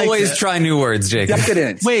 I always try new words, Jake.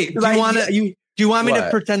 Decadent. Wait, do you want me to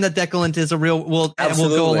pretend that decadent is a real? We'll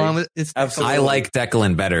go along with it. I like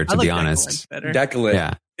decadent better, to be honest. Decadent.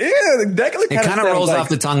 Yeah. Yeah, decadent. It kind of rolls off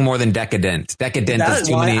the tongue more than decadent. Decadent is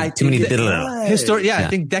too many. I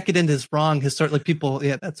think decadent is wrong. Historically, people.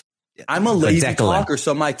 Yeah, that's. I'm a lazy talker,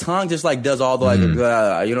 so my tongue just like does all the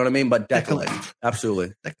you know what I mean? But decadent.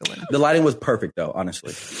 Absolutely. Decadent. The lighting was perfect though,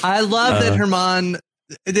 honestly. I love that Herman.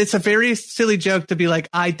 It's a very silly joke to be like,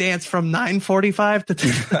 I dance from 9:45 to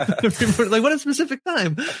 10. Like, what a specific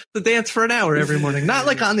time to dance for an hour every morning. Not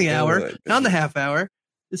like on the hour, not on the half hour.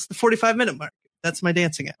 It's the 45-minute mark. That's my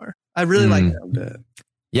dancing hour. I really like that.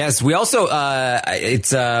 Yes, we also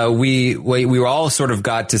we were all sort of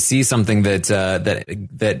got to see something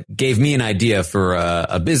that gave me an idea for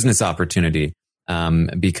a business opportunity.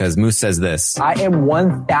 Because Moose says this. I am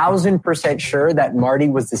 1,000% sure that Marty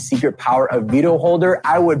was the secret power of veto holder.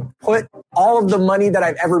 I would put all of the money that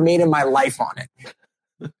I've ever made in my life on it.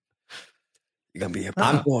 You're gonna be a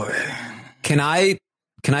bad boy. Can I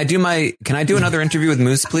do another interview with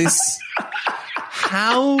Moose, please?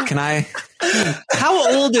 How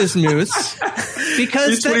old is Moose? Because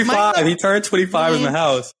he's 25. He turned 25 in the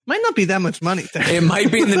house. Might not be that much money. It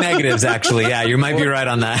might be in the negatives, actually. Yeah, you might be right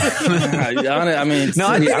on that. I mean, no,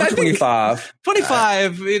 I'm 25.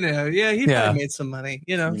 25, he probably made some money,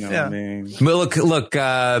 What I mean? Well, look,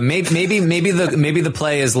 maybe the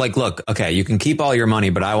play is like, look, okay, you can keep all your money,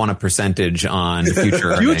 but I want a percentage on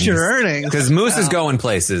future earnings. Future earnings. Because Moose is going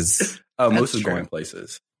places. Oh, Moose is going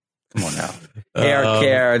places. Come on now. Hair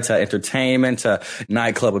care to entertainment to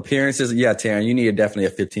nightclub appearances. Yeah, Taryn, you need definitely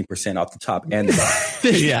a 15% off the top and the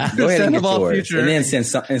bottom. Yeah. Go ahead and get yours. And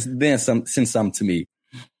then send some to me.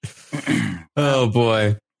 Oh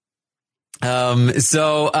boy.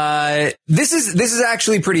 So this is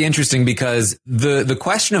actually pretty interesting because the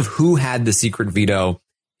question of who had the secret veto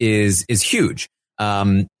is huge.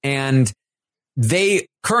 And they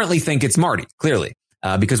currently think it's Marty, clearly.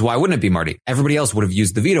 Because why wouldn't it be Marty? Everybody else would have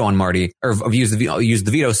used the veto on Marty, or used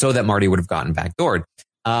the veto so that Marty would have gotten backdoored.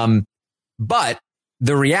 But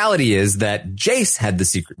the reality is that Jace had the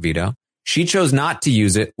secret veto. She chose not to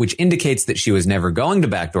use it, which indicates that she was never going to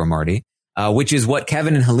backdoor Marty, which is what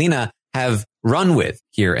Kevin and Helena have run with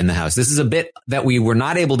here in the house. This is a bit that we were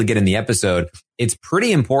not able to get in the episode. It's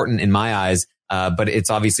pretty important in my eyes, but it's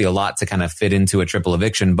obviously a lot to kind of fit into a triple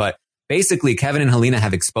eviction. But basically, Kevin and Helena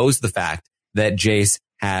have exposed the fact that Jace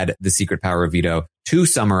had the secret power of veto to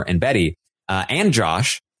Summer and Betty, and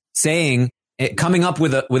Josh, coming up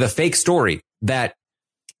with a fake story that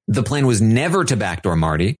the plan was never to backdoor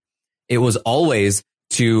Marty. It was always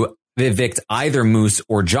to evict either Moose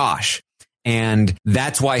or Josh. And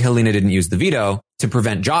that's why Helena didn't use the veto, to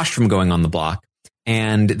prevent Josh from going on the block.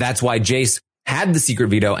 And that's why Jace had the secret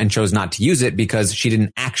veto and chose not to use it, because she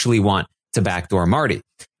didn't actually want to backdoor Marty.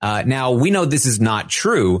 Now, we know this is not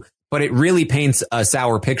true, but it really paints a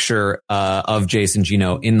sour picture of Jace and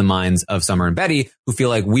Gino in the minds of Summer and Betty, who feel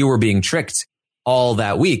like we were being tricked all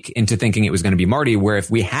that week into thinking it was going to be Marty, where if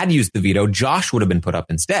we had used the veto, Josh would have been put up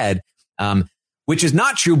instead, which is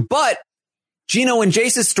not true. But Gino and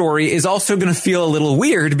Jace's story is also going to feel a little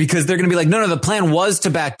weird, because they're going to be like, no, the plan was to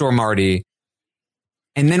backdoor Marty,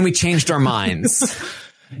 and then we changed our minds.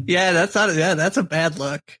 That's a bad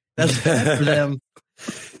look. That's bad for them.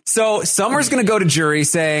 So Summer's going to go to jury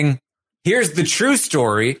saying, here's the true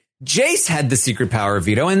story. Jace had the secret power of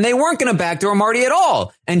veto, and they weren't going to backdoor Marty at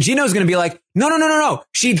all. And Gino's going to be like, no.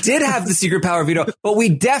 She did have the secret power of veto, but we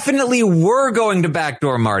definitely were going to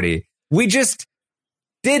backdoor Marty. We just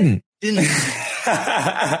didn't. Where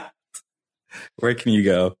can you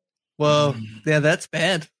go? Well, yeah, that's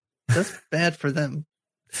bad. That's bad for them.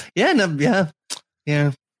 Yeah,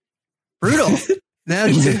 brutal. Now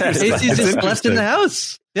he's just left in the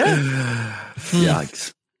house. Yeah.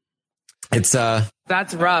 Yikes. It's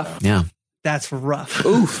that's rough. Yeah. That's rough.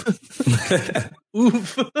 Oof.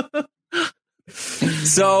 Oof.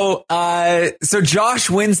 So Josh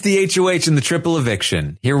wins the HOH in the triple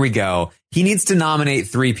eviction. Here we go. He needs to nominate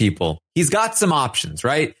 3 people. He's got some options,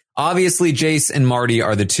 right? Obviously, Jace and Marty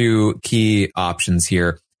are the 2 key options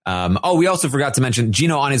here. We also forgot to mention,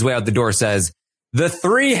 Gino on his way out the door says, the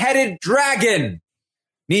 3-headed dragon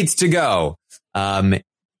needs to go. The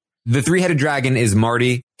 3-headed dragon is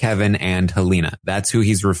Marty, Kevin, and Helena. That's who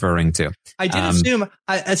he's referring to. I did assume,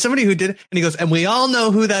 as somebody who did, and he goes, and we all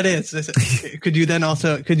know who that is. I said, could you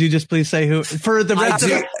just please say who? For the rest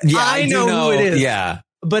of it, I know who it is. Yeah.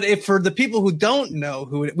 But if for the people who don't know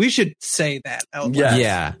who it, we should say that out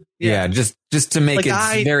loud. Yeah. Just to make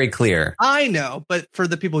it very clear. I know, but for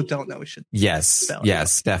the people who don't know, we should. Yes,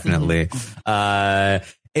 definitely.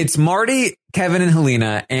 It's Marty, Kevin, and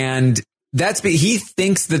Helena, and he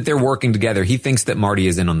thinks that they're working together. He thinks that Marty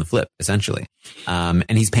is in on the flip, essentially. And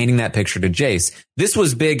he's painting that picture to Jace. This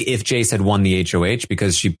was big if Jace had won the HOH,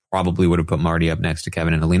 because she probably would have put Marty up next to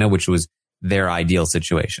Kevin and Helena, which was their ideal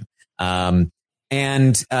situation. And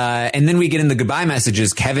then we get in the goodbye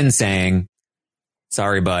messages, Kevin saying,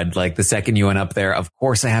 sorry, bud, like the second you went up there, of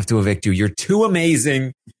course I have to evict you. You're too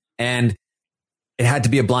amazing. And it had to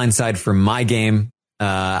be a blindside for my game.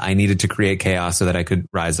 I needed to create chaos so that I could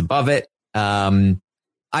rise above it.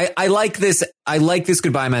 I like this. I like this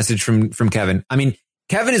goodbye message from Kevin. I mean,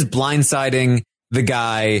 Kevin is blindsiding the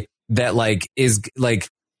guy that is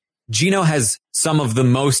Gino has some of the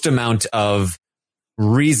most amount of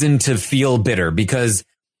reason to feel bitter, because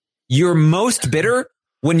you're most bitter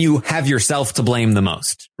when you have yourself to blame the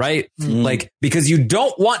most, right? Like, because you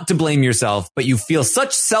don't want to blame yourself, but you feel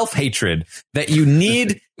such self-hatred that you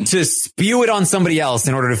need to spew it on somebody else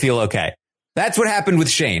in order to feel okay. That's what happened with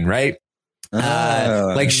Shane, right?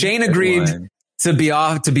 Like Shane agreed to be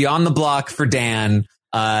on the block for Dan.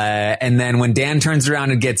 And then when Dan turns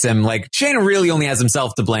around and gets him, like, Shane really only has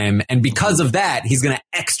himself to blame. And because of that, he's going to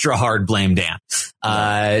extra hard blame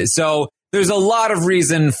Dan. So there's a lot of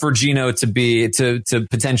reason for Gino to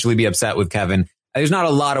potentially be upset with Kevin. There's not a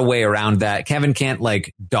lot of way around that. Kevin can't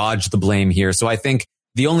like dodge the blame here. So I think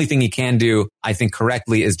the only thing he can do, I think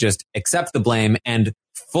correctly, is just accept the blame and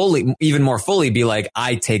even more fully be like,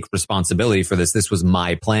 I take responsibility for this. This was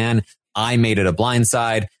my plan. I made it a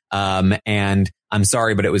blindside. And I'm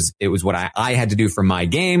sorry, but it was what I had to do for my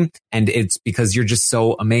game. And it's because you're just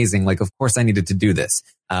so amazing. Like, of course I needed to do this.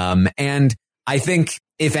 And I think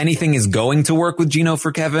if anything is going to work with Gino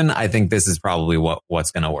for Kevin, I think this is probably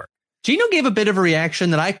what's going to work. Gino gave a bit of a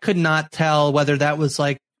reaction that I could not tell whether that was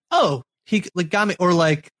like, oh, he like got me, or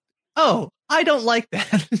like, oh, I don't like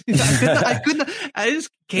that. I just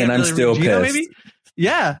can't. And I'm still Gino, pissed. Maybe.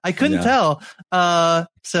 Yeah, I couldn't tell.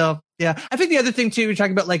 So yeah, I think the other thing too, you're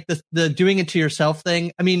talking about like the doing it to yourself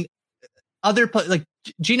thing. I mean, like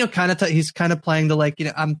Gino he's kind of playing the like, you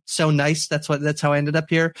know, I'm so nice. That's how I ended up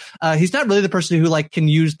here. He's not really the person who like can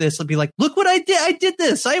use this and be like, look what I did. I did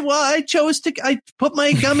this. I put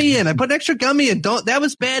my gummy in. I put an extra gummy in. That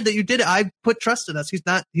was bad that you did it. I put trust in us.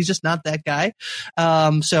 He's just not that guy.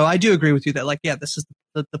 So I do agree with you that like, yeah, this is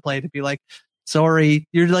the play to be like, sorry,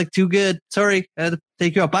 you're like too good. Sorry, I had to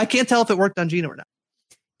take you up. But I can't tell if it worked on Gino or not.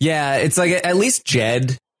 Yeah, it's like at least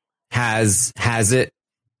Jed has it,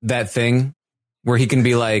 that thing where he can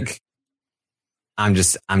be like, I'm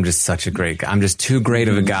just such a great guy. I'm just too great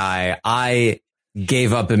of a guy. I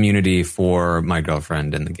gave up immunity for my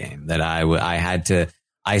girlfriend in the game that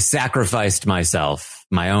I sacrificed myself,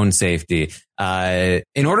 my own safety.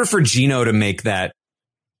 In order for Gino to make that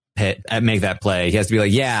play, he has to be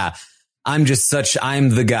like, yeah, I'm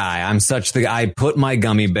the guy. I'm such the guy. I put my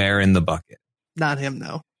gummy bear in the bucket. Not him,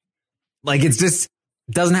 though. Like, it's just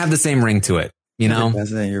doesn't have the same ring to it, you know?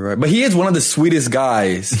 You're right. But he is one of the sweetest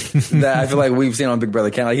guys that I feel like we've seen on Big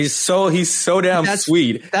Brother Canada. Like, he's so damn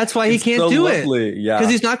sweet. That's why he can't do it. Yeah.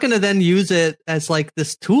 Because he's not going to then use it as like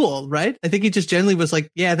this tool, right? I think he just generally was like,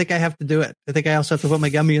 yeah, I think I have to do it. I think I also have to put my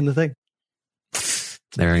gummy in the thing.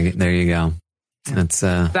 There you go. That's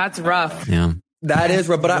rough. Yeah. That is,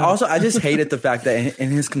 but I just hated the fact that in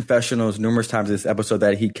his confessionals numerous times in this episode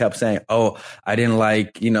that he kept saying, oh, I didn't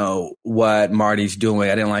like, you know, what Marty's doing.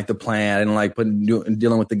 I didn't like the plan. I didn't like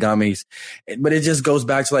dealing with the gummies. But it just goes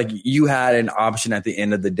back to like, you had an option at the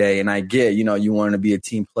end of the day. And I get, you know, you want to be a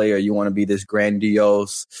team player. You want to be this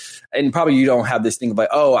grandiose. And probably you don't have this thing of like,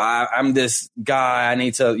 oh, I'm this guy. I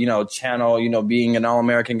need to, you know, channel, you know, being an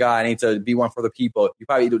all-American guy. I need to be one for the people.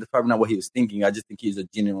 That's probably not what he was thinking. I just think he's a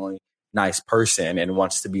genuinely nice person and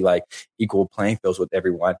wants to be like equal playing fields with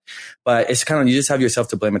everyone. But it's kind of, you just have yourself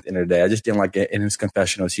to blame at the end of the day. I just didn't like it in his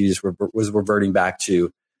confessionals. He just was reverting back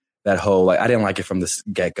to that whole, like, I didn't like it from the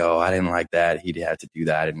get-go. I didn't like that he had to do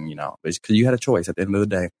that. And, you know, because you had a choice at the end of the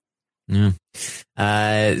day. Yeah.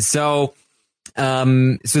 So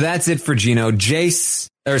that's it for Gino. Josh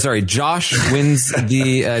wins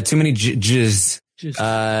the, too many J's.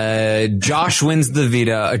 Josh wins the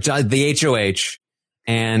veto, the HOH,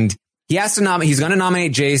 and he has to nominate. He's going to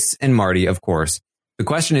nominate Jace and Marty, of course. The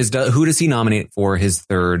question is, who does he nominate for his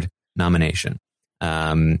third nomination?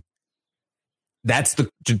 That's the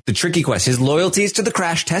tricky question. His loyalties to the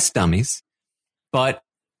crash test dummies, but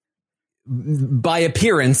by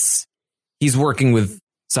appearance, he's working with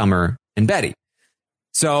Summer and Betty.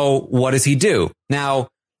 So what does he do? Now,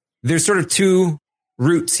 there's sort of two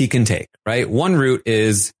routes he can take, right? One route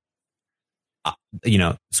is, you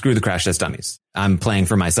know, screw the crash test dummies. I'm playing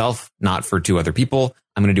for myself, not for two other people.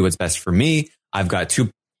 I'm going to do what's best for me. I've got two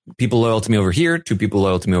people loyal to me over here, two people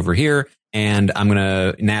loyal to me over here, and I'm going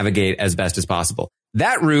to navigate as best as possible.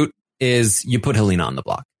 That route is you put Helena on the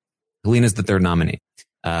block. Helena's the third nominee.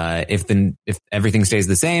 If everything stays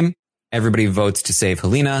the same, everybody votes to save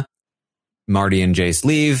Helena. Marty and Jace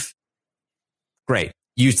leave. Great.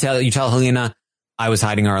 You tell Helena, I was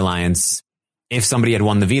hiding our alliance. If somebody had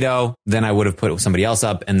won the veto, then I would have put somebody else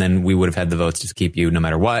up, and then we would have had the votes to keep you no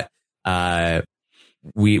matter what.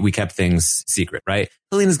 We kept things secret, right?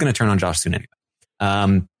 Helena's going to turn on Josh soon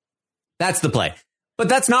anyway. That's the play. But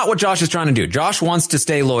that's not what Josh is trying to do. Josh wants to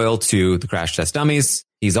stay loyal to the crash test dummies.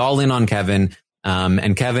 He's all in on Kevin.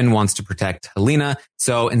 And Kevin wants to protect Helena.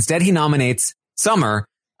 So instead he nominates Summer,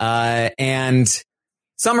 and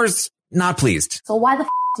Summer's not pleased. So why the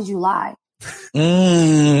did you lie?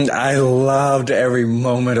 I loved every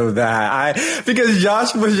moment of that. Because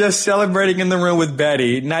Josh was just celebrating in the room with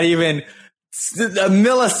Betty. Not even a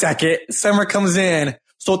millisecond. Summer comes in.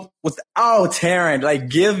 So Taryn, like,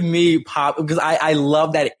 give me pop, because I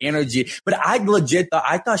love that energy. But I legit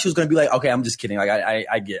thought she was going to be like, okay, I'm just kidding. Like,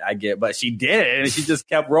 I get, but she did it, and she just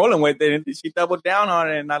kept rolling with it, and she doubled down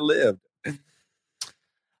on it, and I lived.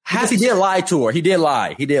 Because he did lie to her. He did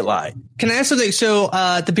lie. Can I ask something? So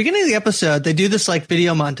at the beginning of the episode, they do this like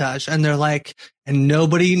video montage, and they're like, and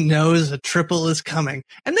nobody knows a triple is coming.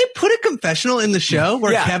 And they put a confessional in the show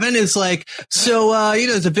where Kevin is like, so,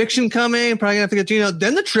 there's eviction coming, probably gonna have to get,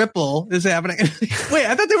 then the triple is happening. Wait,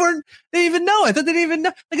 I thought they even know. I thought they didn't even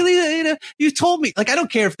know. Like, you told me, like, I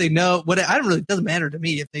don't care if they know it doesn't matter to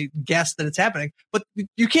me if they guess that it's happening, but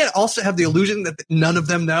you can't also have the illusion that none of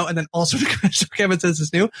them know. And then also the confessional Kevin says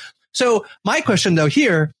is new. So my question though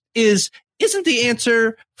here isn't the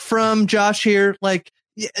answer from Josh here like,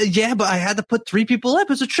 yeah, but I had to put 3 people up. It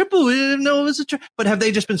was a triple. We didn't know it was a triple. But have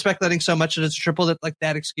they just been speculating so much that it's a triple that like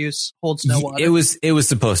that excuse holds no water? It was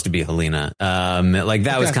supposed to be Helena.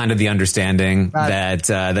 Was kind of the understanding that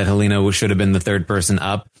Helena should have been the third person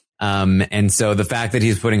up. And so the fact that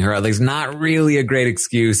he's putting her out, like, is not really a great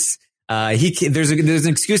excuse. There's an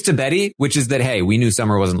excuse to Betty, which is that, hey, we knew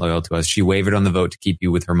Summer wasn't loyal to us. She wavered on the vote to keep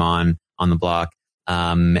you with Herman on the block.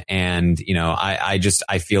 I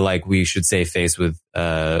feel like we should save face with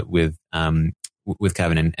Kevin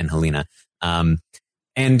and Helena. And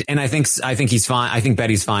I think he's fine. I think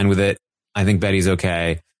Betty's fine with it. I think Betty's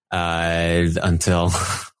okay, until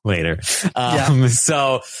later.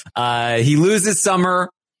 So, he loses Summer,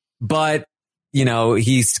 but,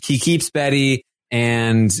 he keeps Betty.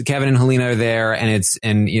 And Kevin and Helena are there, and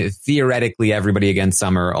theoretically everybody against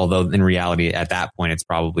Summer, although in reality at that point it's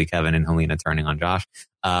probably Kevin and Helena turning on Josh.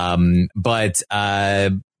 But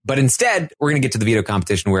instead we're going to get to the veto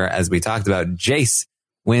competition where, as we talked about, Jace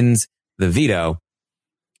wins the veto,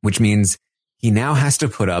 which means he now has to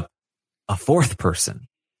put up a 4th person.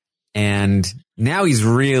 And now he's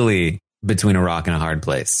really between a rock and a hard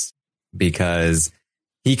place, because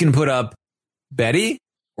he can put up Betty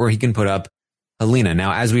or he can put up Helena.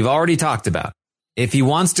 Now, as we've already talked about, if he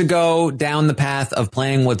wants to go down the path of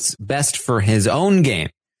playing what's best for his own game,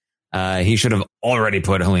 he should have already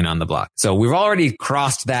put Helena on the block. So we've already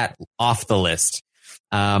crossed that off the list.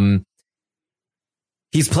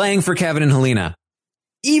 He's playing for Kevin and Helena.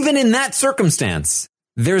 Even in that circumstance,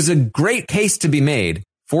 there's a great case to be made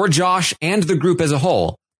for Josh and the group as a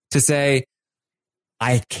whole to say,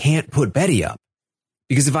 I can't put Betty up,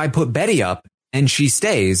 because if I put Betty up and she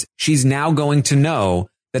stays, she's now going to know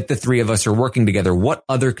that the 3 of us are working together. What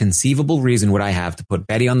other conceivable reason would I have to put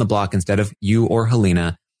Betty on the block instead of you or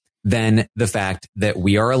Helena than the fact that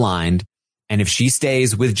we are aligned? And if she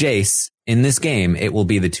stays with Jace in this game, it will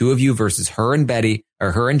be the 2 of you versus her and Betty,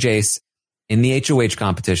 or her and Jace, in the HOH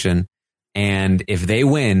competition. And if they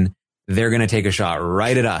win, they're going to take a shot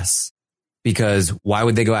right at us, because why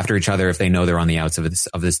would they go after each other if they know they're on the outs of this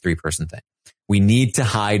 3-person thing? We need to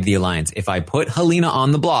hide the alliance. If I put Helena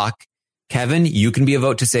on the block, Kevin, you can be a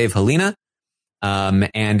vote to save Helena.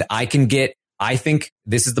 And I think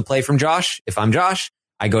this is the play from Josh. If I'm Josh,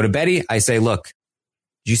 I go to Betty. I say, look,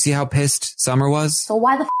 did you see how pissed Summer was? So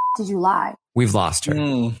why the did you lie? We've lost her.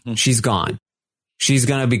 Mm-hmm. She's gone. She's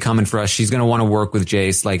going to be coming for us. She's going to want to work with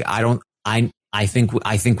Jace. Like, I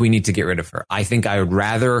think we need to get rid of her. I think I would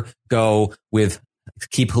rather go with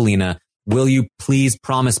keep Helena. Will you please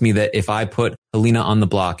promise me that if I put Helena on the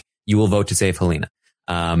block, you will vote to save Helena?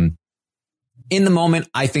 In the moment,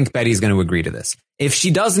 I think Betty's going to agree to this. If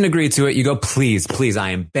she doesn't agree to it, you go, please,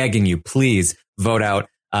 I am begging you, please vote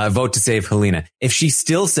to save Helena. If she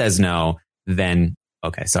still says no, then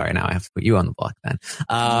okay, sorry, now I have to put you on the block then.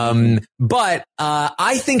 But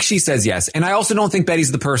I think she says yes. And I also don't think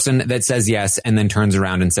Betty's the person that says yes and then turns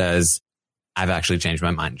around and says, I've actually changed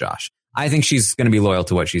my mind, Josh. I think she's going to be loyal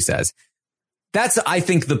to what she says. That's, I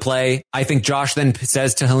think, the play. I think Josh then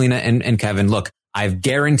says to Helena and Kevin, look, I've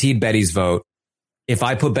guaranteed Betty's vote. If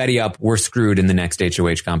I put Betty up, we're screwed in the next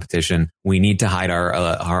HOH competition. We need to hide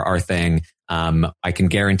our thing. I can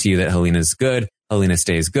guarantee you that Helena's good. Helena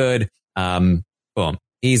stays good. Boom.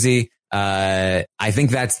 Easy. I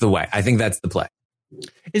think that's the way. I think that's the play.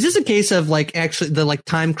 Is this a case of like actually the like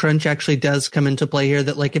time crunch actually does come into play here,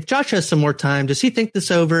 that like if Josh has some more time, does he think this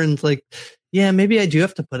over and like, yeah, maybe I do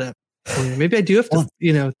have to put up. Maybe I do have to,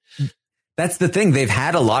 That's the thing. They've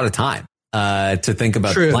had a lot of time to think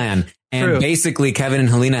about the plan. And basically, Kevin and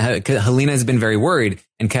Helena has been very worried,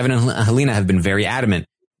 and Kevin and Helena have been very adamant.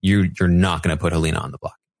 You're not going to put Helena on the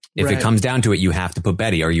block. If it comes down to it, you have to put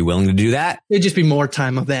Betty. Are you willing to do that? It'd just be more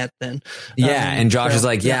time of that then. Yeah. And Josh is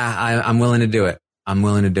like, I'm willing to do it. I'm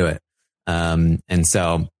willing to do it. And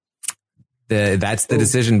so that's the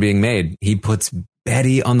decision being made. He puts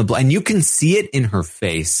Betty on the block, and you can see it in her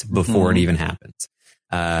face before it even happens.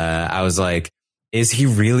 I was like, is he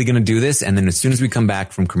really going to do this? And then as soon as we come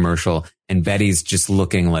back from commercial and Betty's just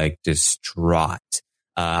looking like distraught,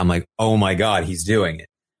 I'm like, oh my God, he's doing it.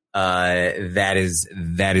 That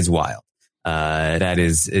is wild. That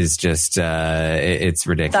is just, it's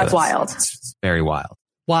ridiculous. That's wild. It's very wild.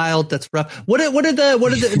 Wild. That's rough. What are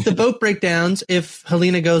the vote breakdowns if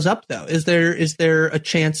Helena goes up though? Is there a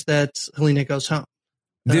chance that Helena goes home?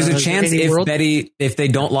 There's a chance if they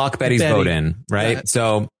don't lock Betty's vote in, right?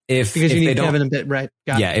 So because you need Kevin a bit, right?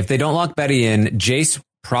 If they don't lock Betty in, Jace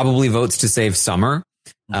probably votes to save Summer.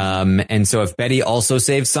 And so if Betty also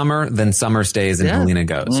saves Summer, then Summer stays and Helena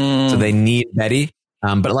goes. So they need Betty.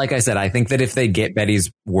 But like I said, I think that if they get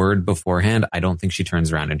Betty's word beforehand, I don't think she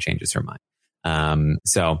turns around and changes her mind.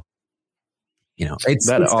 So, it's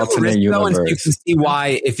that alternate universe. You can see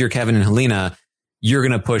why, if you're Kevin and Helena, you're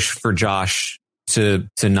going to push for Josh to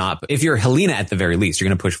not, if you're Helena at the very least, you're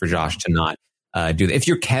going to push for Josh to not do that. If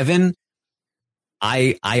you're Kevin,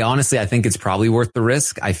 I honestly, I think it's probably worth the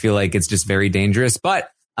risk. I feel like it's just very dangerous, but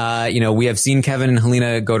we have seen Kevin and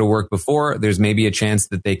Helena go to work before. There's maybe a chance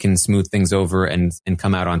that they can smooth things over and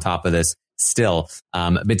come out on top of this still.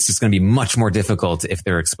 It's just going to be much more difficult if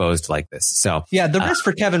they're exposed like this. So yeah, the risk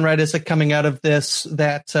for Kevin, right, is like coming out of this,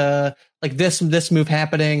 that like this move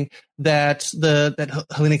happening, that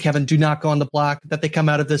Helena and Kevin do not go on the block, that they come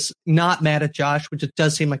out of this not mad at Josh, which it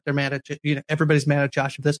does seem like they're mad at, everybody's mad at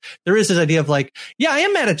Josh for this. There is this idea of like, yeah, I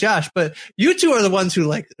am mad at Josh, but you two are the ones who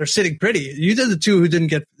like are sitting pretty. You did the two who didn't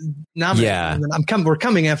get nominated. Yeah. And we're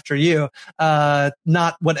coming after you.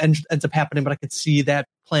 Not what ends up happening, but I could see that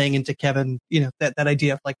playing into Kevin, that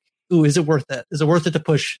idea of like, ooh, is it worth it? Is it worth it to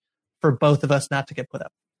push for both of us not to get put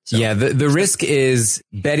up? So, yeah, the risk is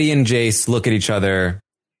Betty and Jace look at each other.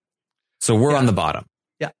 So we're on the bottom.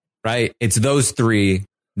 Yeah. Right? It's those three.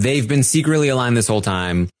 They've been secretly aligned this whole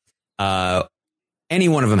time. Any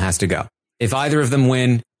one of them has to go. If either of them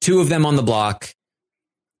win, two of them on the block,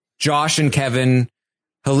 Josh and Kevin,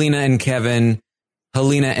 Helena and Kevin,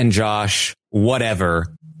 Helena and Josh,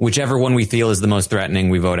 whatever. Whichever one we feel is the most threatening,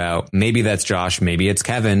 we vote out. Maybe that's Josh. Maybe it's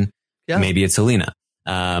Kevin. Yeah. Maybe it's Helena.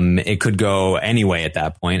 It could go anyway at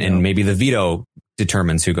that point, and maybe the veto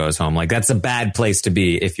determines who goes home. Like, that's a bad place to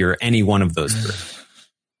be if you're any one of those three.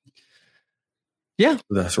 Yeah.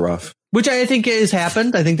 That's rough. Which I think has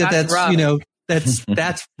happened. I think that's rough.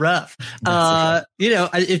 That's rough.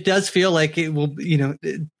 It does feel like it will,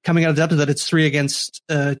 coming out of the episode, it's 3 against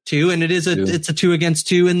 2, and it's a 2 against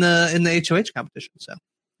 2 in the HOH competition. So,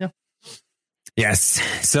 yeah. Yes.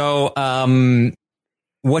 So,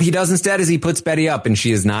 what he does instead is he puts Betty up, and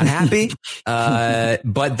she is not happy.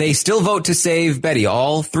 But they still vote to save Betty.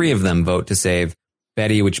 All 3 of them vote to save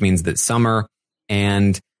Betty, which means that Summer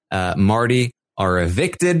and Marty are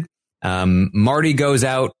evicted. Marty goes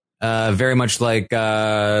out very much like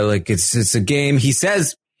it's a game. He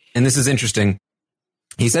says, and this is interesting,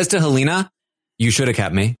 he says to Helena, "You should have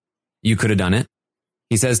kept me. You could have done it."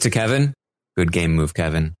 He says to Kevin, "Good game move,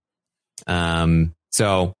 Kevin."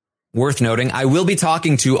 So worth noting, I will be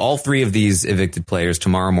talking to all 3 of these evicted players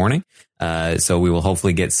tomorrow morning. So we will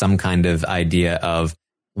hopefully get some kind of idea of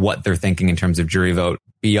what they're thinking in terms of jury vote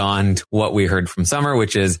beyond what we heard from Summer,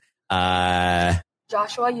 which is,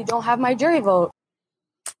 Joshua, you don't have my jury vote.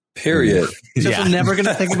 Period. I'm never going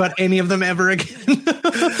to think about any of them ever again.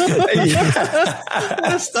 What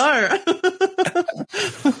a star.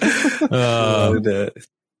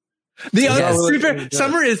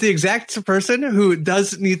 Summer is the exact person who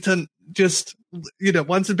does need to just,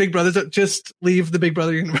 once the Big Brothers, just leave the Big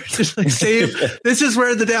Brother universe. Just like save. This is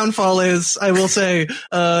where the downfall is. I will say,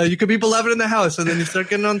 you could be beloved in the house, and then you start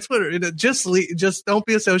getting on Twitter. Just don't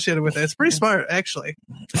be associated with it. It's pretty smart, actually.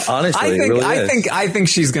 Honestly, I think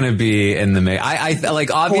she's going to be in the mix. I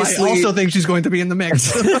like, obviously. I also think she's going to be in the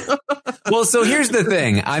mix. Well, so here's the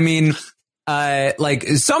thing. I mean, like,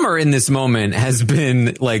 Summer in this moment has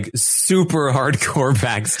been like super hardcore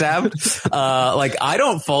backstabbed. Like, I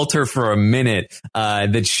don't fault her for a minute,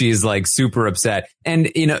 that she's like super upset. And,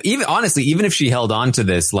 even honestly, even if she held on to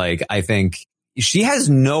this, like, I think she has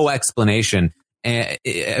no explanation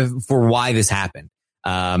for why this happened.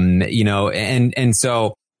 And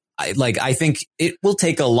so I think it will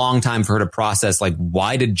take a long time for her to process, like,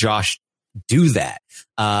 why did Josh do that?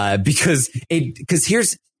 Because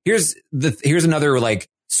here's another like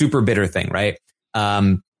super bitter thing, right?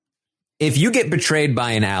 If you get betrayed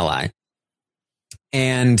by an ally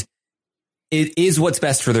and it is what's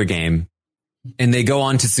best for their game and they go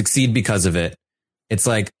on to succeed because of it, it's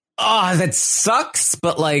like, oh, that sucks,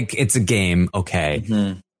 but like, it's a game. Okay.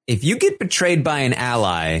 Mm-hmm. If you get betrayed by an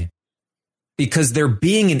ally because they're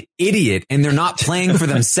being an idiot and they're not playing for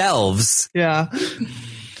themselves. Yeah.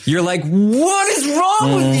 You're like, what is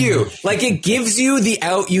wrong with you? Like, it gives you the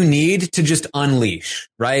out you need to just unleash,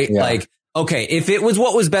 right? Yeah. Like, okay, if it was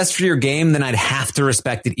what was best for your game, then I'd have to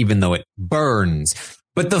respect it, even though it burns.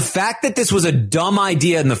 But the fact that this was a dumb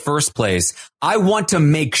idea in the first place, I want to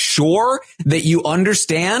make sure that you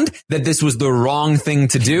understand that this was the wrong thing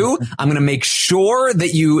to do. I'm going to make sure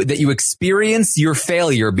that you experience your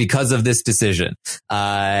failure because of this decision.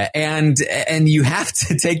 And you have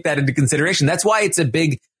to take that into consideration. That's why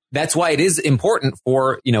it is important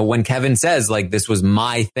for, when Kevin says like, this was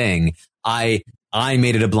my thing. I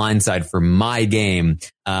made it a blindside for my game.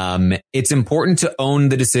 It's important to own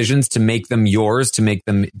the decisions, to make them yours, to make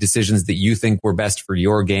them decisions that you think were best for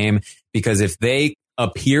your game. Because if they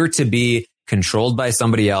appear to be controlled by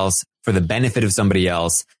somebody else for the benefit of somebody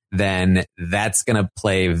else, then that's going to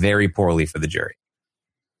play very poorly for the jury.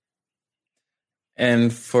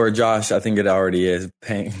 And for Josh, I think it already is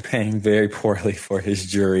paying very poorly for his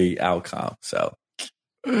jury outcome. So,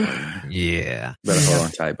 yeah, better hold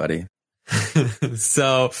on tight, buddy.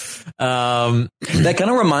 So that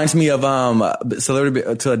kind of reminds me of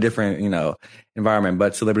Celebrity, to a different environment,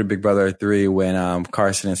 but Celebrity Big Brother 3 when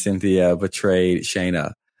Carson and Cynthia betrayed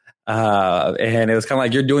Shayna, and it was kind of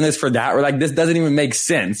like, you're doing this for that, or like, this doesn't even make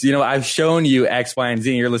sense. I've shown you X, Y, and Z,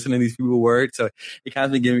 and you're listening to these people's words, so it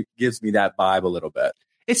kind of gives me that vibe a little bit.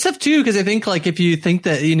 It's tough too, because I think like if you think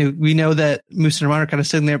that we know that Moose and Ron are kind of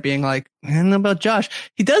sitting there being like, I don't know about Josh.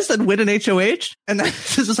 He does then win an HOH, and then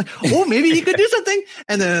it's just like, oh, maybe he could do something.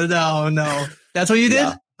 And then no, that's what you did.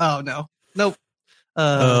 Yeah. Oh no, nope.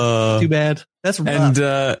 Too bad. That's rough.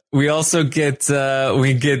 And we also get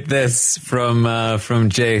this from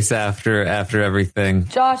Jace after everything.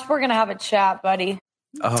 Josh, we're gonna have a chat, buddy.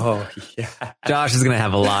 Oh yeah, Josh is gonna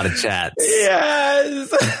have a lot of chats.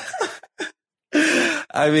 Yes.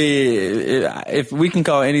 I mean, if we can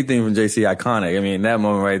call anything from JC iconic, I mean, that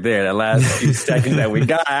moment right there, that last few seconds that we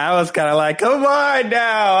got, I was kind of like, come on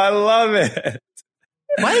now. I love it.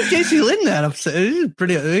 Why is JC Lynn that upset? It's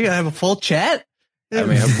pretty, you gotta have a full chat. I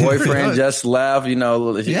mean, her boyfriend just left, she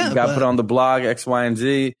got put on the blog, X, Y, and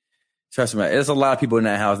Z. Trust me, there's a lot of people in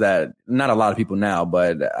that house that, not a lot of people now,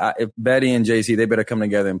 but if Betty and JC, they better come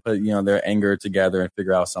together and put, their anger together and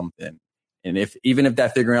figure out something. And even if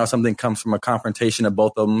that figuring out something comes from a confrontation of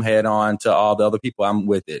both of them head on to all the other people, I'm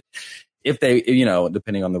with it. If they,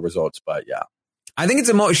 depending on the results, but yeah. I think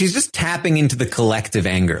she's just tapping into the collective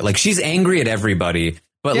anger. Like, she's angry at everybody,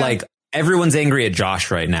 but like, everyone's angry at Josh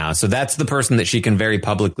right now. So that's the person that she can very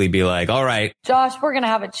publicly be like, all right, Josh, we're going to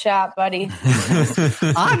have a chat, buddy.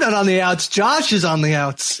 I'm not on the outs. Josh is on the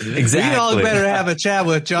outs. Exactly. We all better have a chat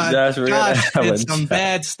with Josh. Josh did some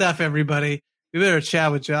bad stuff, everybody. We better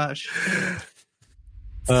chat with Josh.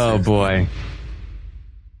 Oh, boy.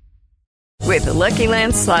 With the Lucky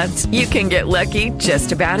Land Slots, you can get lucky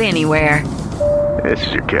just about anywhere. This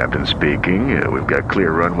is your captain speaking. We've got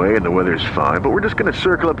clear runway and the weather's fine, but we're just going to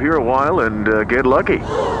circle up here a while and get lucky.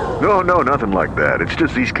 No, nothing like that. It's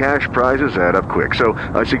just these cash prizes add up quick. So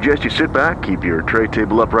I suggest you sit back, keep your tray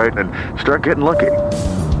table upright, and start getting lucky.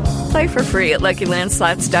 Play for free at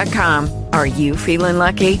LuckyLandSlots.com. Are you feeling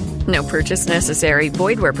lucky? No purchase necessary.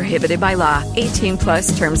 Void where prohibited by law.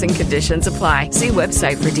 18+ terms and conditions apply. See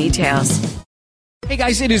website for details. Hey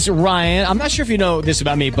guys, it is Ryan. I'm not sure if you know this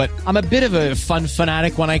about me, but I'm a bit of a fun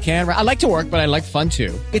fanatic when I can. I like to work, but I like fun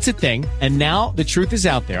too. It's a thing. And now the truth is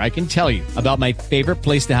out there. I can tell you about my favorite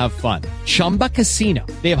place to have fun. Chumba Casino.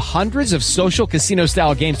 They have hundreds of social casino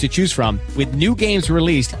style games to choose from with new games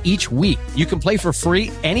released each week. You can play for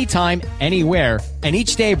free anytime, anywhere. And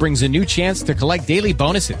each day brings a new chance to collect daily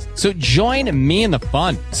bonuses. So join me in the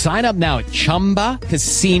fun. Sign up now at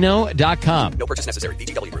ChumbaCasino.com. No purchase necessary.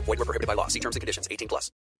 VGW Group. Void where prohibited by law. See terms and conditions.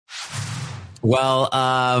 18+. Well,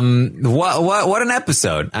 what an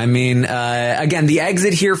episode. I mean, again, the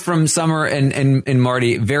exit here from Summer and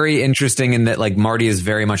Marty, very interesting in that, like, Marty is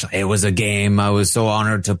very much like, it was a game. I was so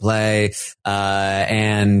honored to play.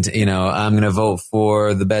 And, I'm going to vote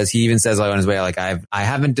for the best. He even says, like, on his way, like, I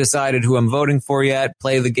haven't decided who I'm voting for yet.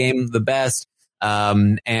 Play the game the best.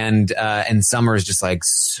 And Summer is just like,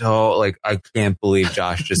 so, like, I can't believe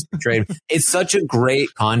Josh just betrayed me. It's such a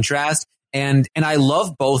great contrast. And I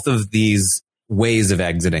love both of these ways of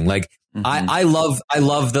exiting. Like, I love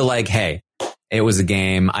the, like, hey, It was a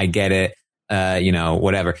game. I get it.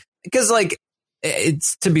 Whatever. Because like,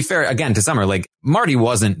 it's, to be fair, again, to Summer, like Marty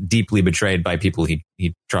wasn't deeply betrayed by people he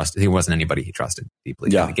trusted. He wasn't anybody he trusted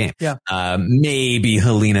deeply in the game. Yeah. Maybe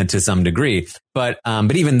Helena to some degree, but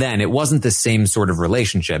even then it wasn't the same sort of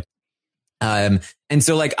relationship. And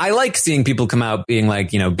so like, I like seeing people come out being like,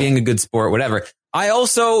 being a good sport, whatever. I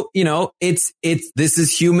also, this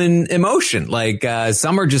is human emotion. Like,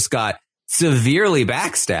 Summer just got severely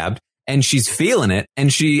backstabbed. And she's feeling it,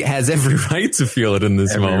 and she has every right to feel it in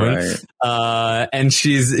this moment. Right. And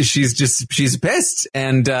she's pissed.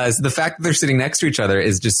 And the fact that they're sitting next to each other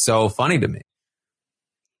is just so funny to me.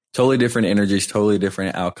 Totally different energies, totally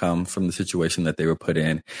different outcome from the situation that they were put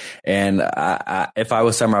in. And if I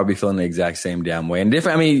was Summer, I'd be feeling the exact same damn way. And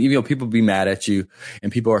different, I mean, people be mad at you,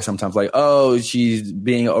 and people are sometimes like, oh, she's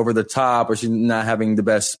being over the top, or she's not having the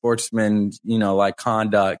best sportsman, like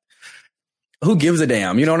conduct. Who gives a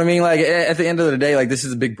damn? You know what I mean? Like at the end of the day, like this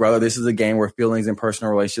is a Big Brother. This is a game where feelings and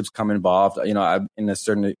personal relationships come involved. In a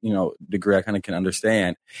certain, degree, I kind of can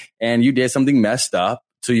understand. And you did something messed up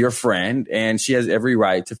to your friend, and she has every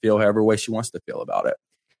right to feel however way she wants to feel about it.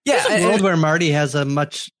 Yeah. There's a world where Marty has a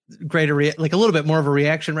much greater, like a little bit more of a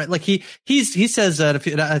reaction, right? Like he says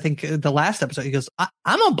that I think the last episode, he goes,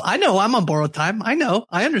 I know I'm on borrowed time. I know,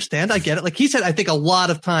 I understand. I get it. Like he said, I think a lot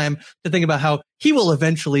of time to think about how he will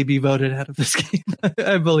eventually be voted out of this game.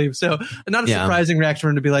 I believe so. Not a surprising reaction for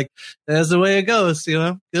him to be like, that's the way it goes.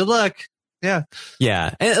 Good luck. Yeah.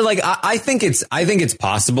 Yeah. And like, I think it's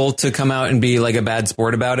possible to come out and be like a bad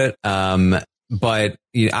sport about it. But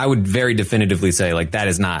I would very definitively say like that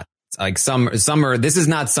is not like Summer. This is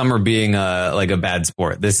not Summer being like a bad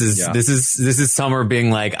sport. This is Summer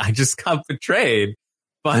being like, I just got betrayed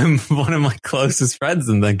by one of my closest friends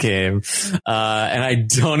in the game. And I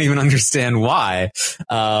don't even understand why.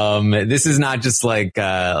 This is not just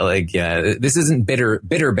this isn't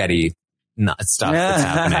bitter Betty stuff that's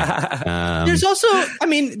happening. There's also, I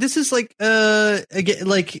mean, this is like, again,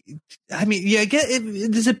 like, I mean, yeah, I get it.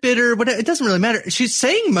 Is it bitter? But it doesn't really matter. She's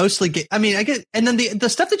saying mostly, I mean, I get, and then the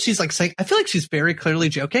stuff that she's like saying, I feel like she's very clearly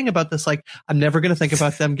joking about this. Like, I'm never going to think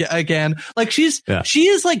about them again. Like she is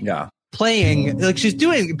like, playing, like she's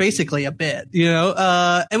doing basically a bit,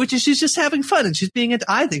 which is she's just having fun, and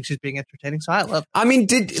I think she's being entertaining. So I love it. I mean,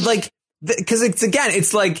 because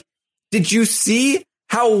it's like, did you see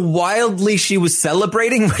how wildly she was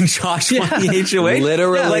celebrating when Josh won the HOH?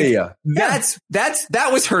 Literally. That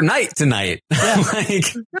was her night tonight. Yeah.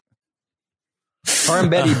 Her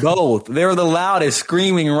and Betty both. They were the loudest,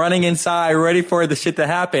 screaming, running inside, ready for the shit to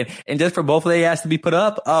happen. And just for both of their ass to be put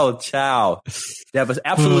up, oh, chow. That was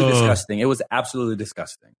absolutely disgusting. It was absolutely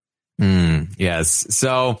disgusting. Yes.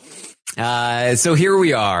 So here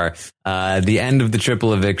we are. The end of the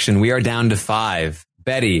triple eviction. We are down to 5.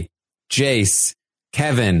 Betty, Jace,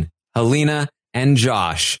 Kevin, Helena, and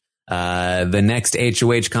Josh. The next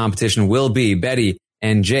HOH competition will be Betty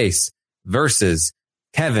and Jace versus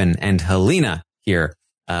Kevin and Helena here.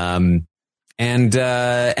 And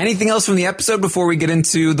anything else from the episode before we get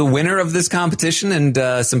into the winner of this competition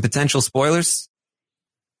and some potential spoilers?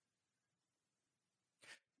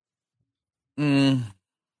 I'm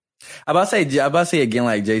about to say again,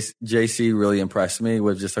 like JC really impressed me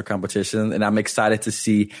with just her competition, and I'm excited to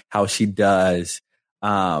see how she does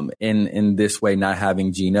in this way, not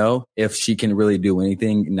having Gino, if she can really do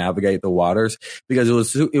anything, navigate the waters, because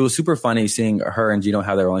it was super funny seeing her and Gino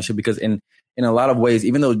have their relationship, because in a lot of ways,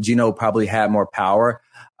 even though Gino probably had more power,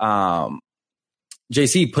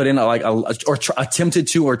 JC put in attempted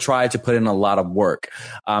to or tried to put in a lot of work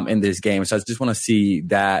in this game. So I just want to see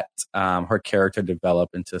that her character develop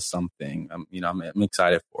into something. I'm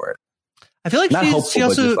excited for it. I feel like not hopeful,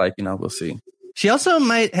 but just like, we'll see. She also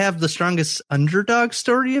might have the strongest underdog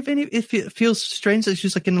story of any. It feels strange that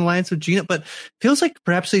she's like in alliance with Gina, but feels like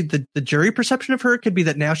perhaps the jury perception of her could be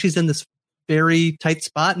that now she's in this very tight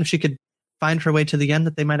spot, and if she could find her way to the end,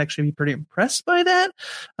 that they might actually be pretty impressed by that.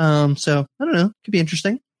 So I don't know. Could be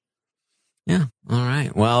interesting. Yeah. All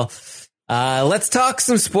right. Well, let's talk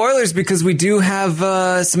some spoilers, because we do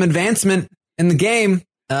have some advancement in the game.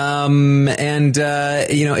 If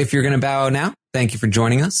you're going to bow now, thank you for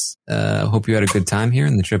joining us. Hope you had a good time here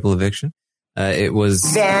in the triple eviction. It was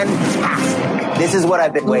fantastic. This is what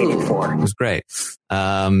I've been waiting for. It was great.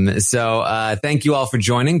 So thank you all for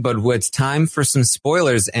joining, but it's time for some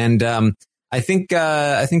spoilers. And I think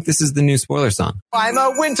this is the new spoiler song. I'm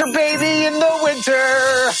a winter baby in the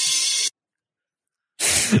winter.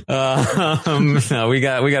 No, we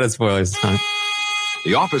got a spoiler song.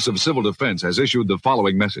 The Office of Civil Defense has issued the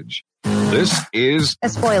following message. This is a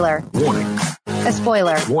spoiler warning. A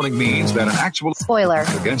spoiler. Warning means that an actual spoiler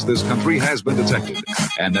against this country has been detected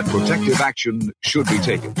and that protective action should be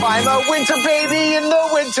taken. I'm a winter baby in the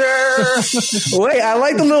winter. Wait, I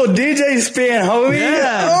like the little DJ spin, homie.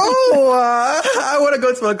 Yeah. I want to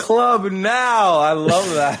go to a club now. I love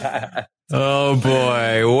that. Oh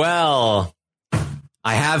boy. Well,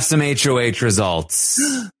 I have some HOH results.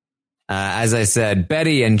 As I said,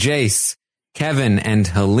 Betty and Jace, Kevin and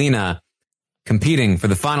Helena competing for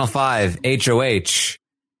the final 5 HOH,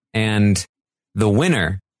 and the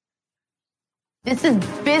winner. This is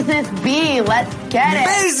Business B. Let's get it.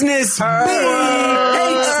 Business B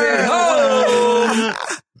takes it home.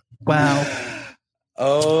 Wow.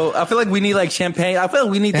 Oh, I feel like we need like champagne. I feel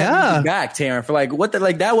like we need that back, Taryn, for like what the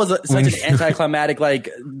like that was such an anticlimactic like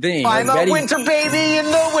thing. I'm like, a winter baby in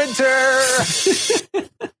the winter.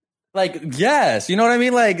 Like, yes, you know what I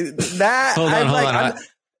mean? Like that. Hold on.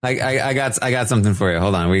 I got something for you.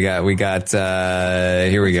 Hold on. We got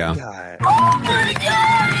here we go. God. Oh my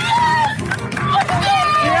God!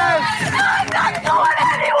 Yes! I'm not going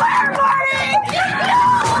anywhere, Marty!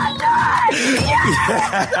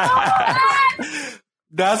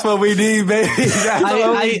 No, That's what we need, baby.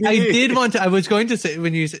 I did want to. I was going to say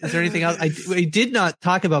when you. Is there anything else? I did not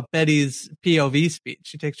talk about Betty's POV speech.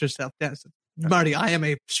 She takes herself down. So, Marty, I am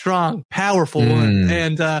a strong, powerful woman,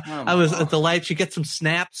 and I was a delight. She gets some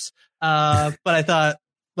snaps, but I thought,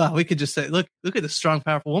 well, we could just say, look at this strong,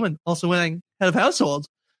 powerful woman also winning head of household.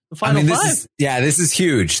 The final 5. This is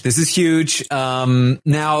huge. This is huge.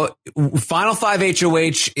 Now, final 5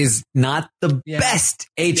 HOH is not the best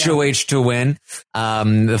HOH to win.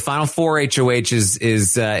 The final 4 HOH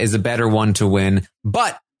is a better one to win,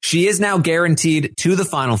 but she is now guaranteed to the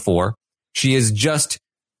final 4. She is just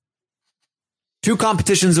 2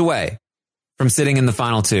 competitions away from sitting in the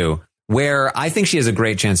final 2, where I think she has a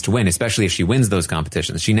great chance to win, especially if she wins those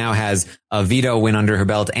competitions. She now has a veto win under her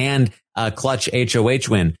belt and a clutch HOH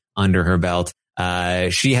win under her belt.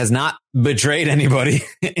 She has not betrayed anybody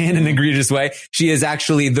in an egregious way. She is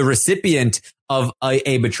actually the recipient of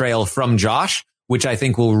a betrayal from Josh, which I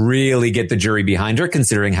think will really get the jury behind her,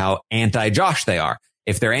 considering how anti-Josh they are.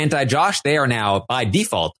 If they're anti-Josh, they are now by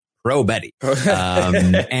default pro Betty.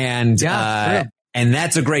 And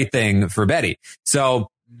that's a great thing for Betty. So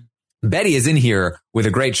Betty is in here with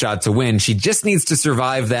a great shot to win. She just needs to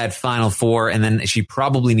survive that final 4, and then she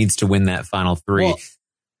probably needs to win that final 3. Well,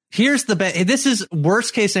 here's the bet. This is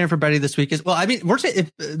worst case scenario for Betty this week. If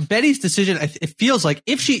Betty's decision, it feels like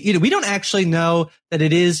if she, we don't actually know that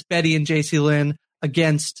it is Betty and JC Lynn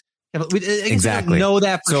against. Exactly. We don't know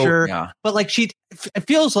that for sure. Yeah. But like it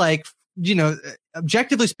feels like,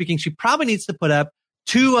 objectively speaking, she probably needs to put up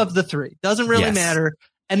 2 of the 3. Doesn't really matter.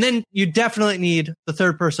 And then you definitely need the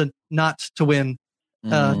third person not to win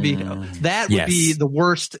veto. That would be the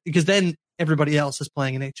worst, because then everybody else is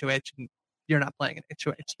playing an HOH and you're not playing an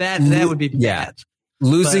HOH. That would be bad.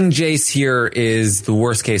 Losing Jace here is the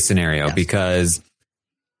worst case scenario, because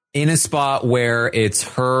in a spot where it's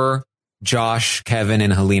her, Josh, Kevin,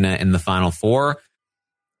 and Helena in the final 4,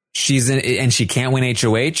 she's in, and she can't win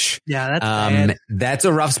HOH. Yeah, that's bad. That's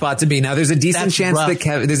a rough spot to be. Now, there's a decent chance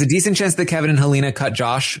that Kevin and Helena cut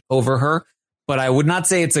Josh over her, but I would not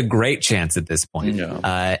say it's a great chance at this point. No.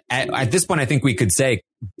 At this point, I think we could say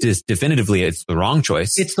just definitively it's the wrong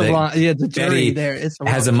choice. It's the wrong. Yeah, the jury Betty there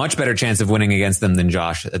has a much better chance of winning against them than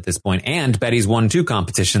Josh at this point. And Betty's won 2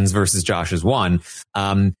 competitions versus Josh's 1.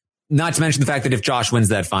 Not to mention the fact that if Josh wins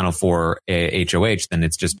that final 4 HOH, then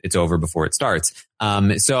it's over before it starts.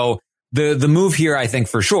 So the move here, I think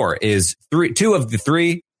for sure, is 2 of the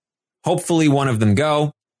 3. Hopefully one of them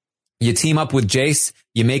go. You team up with Jace.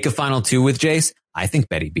 You make a final 2 with Jace. I think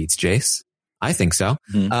Betty beats Jace. I think so.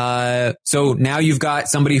 Mm-hmm. So now you've got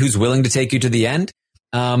somebody who's willing to take you to the end.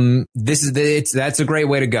 That's a great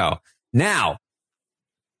way to go. Now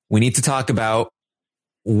we need to talk about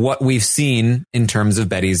what we've seen in terms of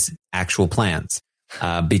Betty's actual plans.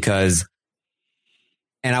 Because,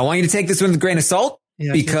 and I want you to take this with a grain of salt,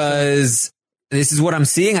 because this is what I'm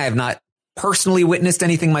seeing. I have not personally witnessed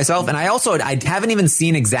anything myself. And I haven't even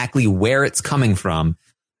seen exactly where it's coming from,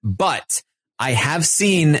 but I have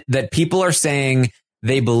seen that people are saying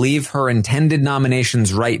they believe her intended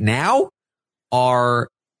nominations right now are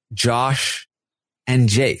Josh and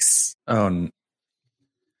Jace. Oh,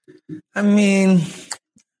 I mean,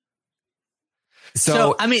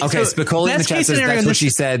 Spicoli in the chat says that's what she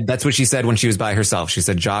said. That's what she said when she was by herself. She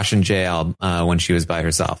said Josh and JL when she was by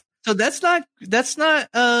herself. So that's not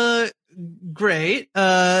great.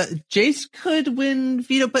 Jace could win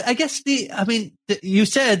veto, but I guess you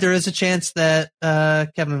said there is a chance that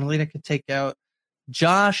Kevin and Helena could take out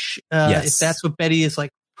Josh. Yes. If that's what Betty is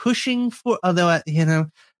like pushing for, although, I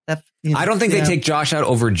don't think they take Josh out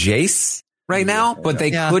over Jace right now, but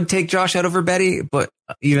they could take Josh out over Betty. But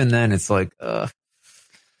even then, it's like,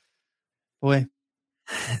 boy.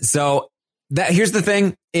 So here's the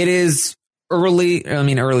thing. It is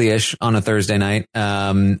early-ish on a Thursday night.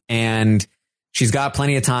 And she's got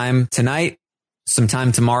plenty of time tonight, some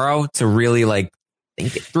time tomorrow to really like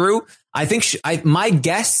think it through. I think my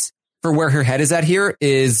guess for where her head is at here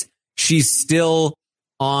is she's still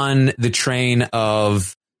on the train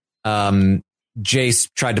of Jace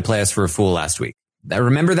tried to play us for a fool last week. I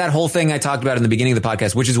remember that whole thing I talked about in the beginning of the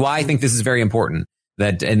podcast, which is why I think this is very important.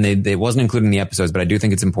 It wasn't included in the episodes, but I do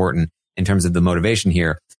think it's important in terms of the motivation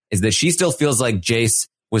here, is that she still feels like Jace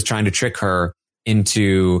was trying to trick her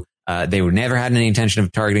into they would never had any intention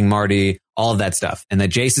of targeting Marty, all of that stuff, and that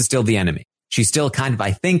Jace is still the enemy. She's still kind of,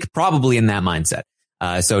 I think, probably in that mindset.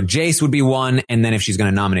 So Jace would be one. And then if she's going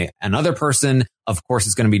to nominate another person, of course,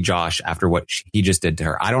 it's going to be Josh after what he just did to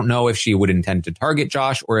her. I don't know if she would intend to target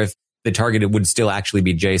Josh or if the target would still actually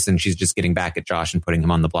be Jason. She's just getting back at Josh and putting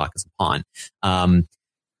him on the block as a pawn.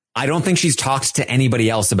 I don't think she's talked to anybody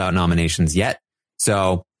else about nominations yet.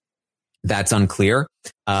 So that's unclear.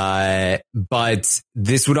 But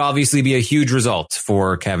this would obviously be a huge result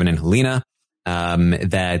for Kevin and Helena.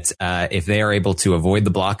 That if they are able to avoid the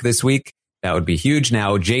block this week, that would be huge.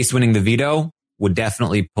 Now, Jace winning the veto would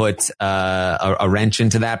definitely put a wrench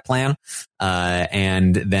into that plan.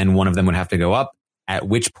 And then one of them would have to go up, at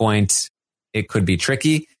which point it could be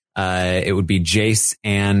tricky. It would be Jace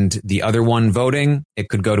and the other one voting. It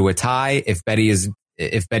could go to a tie. If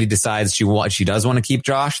Betty decides she does want to keep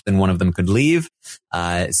Josh, then one of them could leave.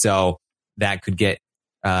 So that could get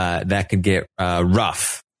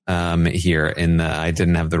rough. Here I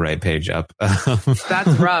didn't have the right page up.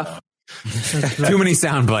 That's rough. Too many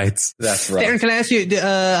sound bites. That's rough. Darren, can I ask you,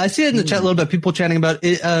 I see it in the chat a little bit, people chatting about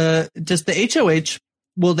it. Does the HOH,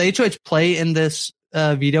 will the HOH play in this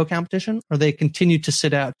veto competition, or they continue to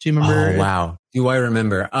sit out? Do you remember? Oh, wow. Do I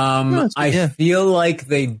remember? I feel like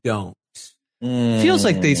they don't. Feels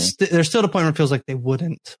like they're still at a point where it feels like they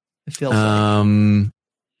wouldn't. It feels like.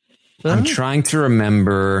 I'm trying to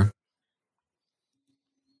remember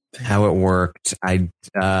how it worked. I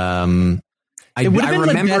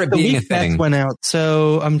remember it being a thing. Went out,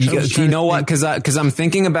 so I'm. You know what? Because I'm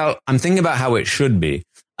thinking about how it should be.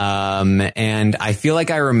 And I feel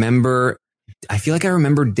like I remember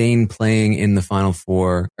Dane playing in the Final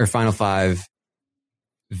Four or Final Five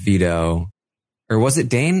veto, or was it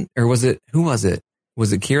Dane, or who was it?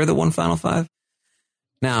 Was it Kira that won Final Five?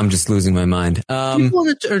 Now I'm just losing my mind. People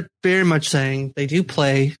are very much saying they do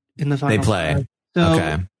play in the Final. They play. Five. So,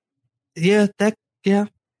 okay. Yeah.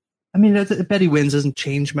 I mean, Betty wins doesn't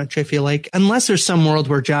change much, I feel like, unless there's some world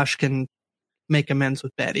where Josh can make amends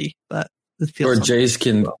with Betty, but it feels or Jace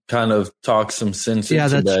can kind of talk some sense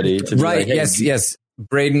into Betty. To be right. Like, hey, yes.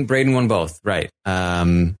 Braden won both. Right.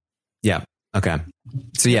 Yeah. Okay.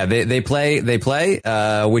 So yeah, they play,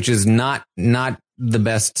 which is not the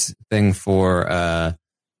best thing for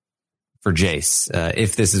Jace,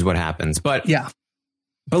 if this is what happens, but yeah.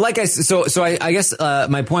 But like I guess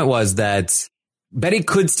my point was that Betty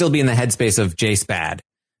could still be in the headspace of Jace bad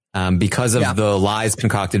because of the lies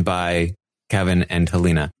concocted by Kevin and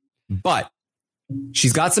Helena. But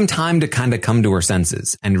she's got some time to kind of come to her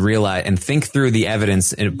senses and realize and think through the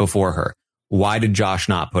evidence before her. Why did Josh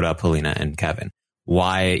not put up Helena and Kevin?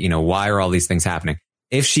 Why are all these things happening?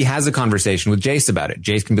 If she has a conversation with Jace about it,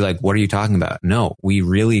 Jace can be like, what are you talking about? No, we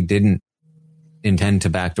really didn't intend to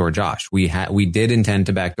backdoor Josh. We did intend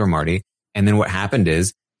to backdoor Marty. And then what happened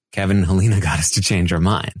is Kevin and Helena got us to change our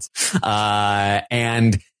minds.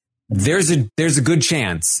 And there's a good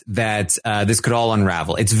chance that this could all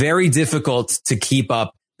unravel. It's very difficult to keep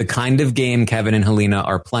up the kind of game Kevin and Helena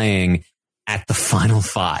are playing at the Final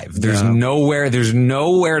Five. There's nowhere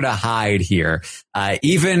to hide here.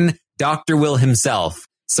 Even Dr. Will himself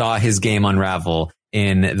saw his game unravel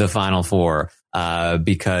in the Final Four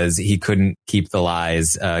because he couldn't keep the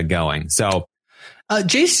lies going. So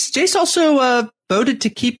Jace also voted to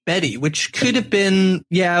keep Betty, which could have been,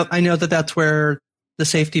 I know that's where the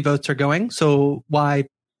safety votes are going. So why,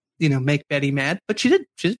 make Betty mad? But she did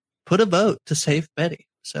put a vote to save Betty.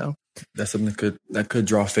 So that's something that could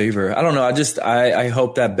draw favor. I don't know. I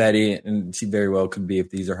hope that Betty, and she very well could be if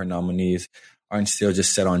these are her nominees, aren't still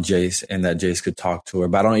just set on Jace and that Jace could talk to her.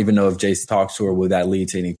 But I don't even know if Jace talks to her, will that lead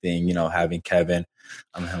to anything, having Kevin,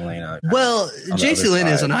 Helena. Well, Jace Lynn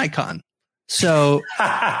is an icon. So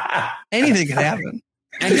anything could happen.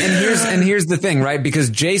 And here's the thing, right?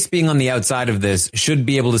 Because Jace being on the outside of this should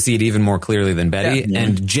be able to see it even more clearly than Betty. Yeah.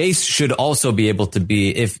 And Jace should also be able to be,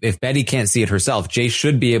 if Betty can't see it herself, Jace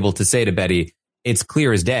should be able to say to Betty, it's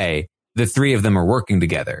clear as day. The three of them are working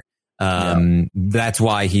together. That's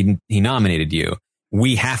why he nominated you.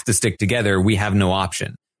 We have to stick together. We have no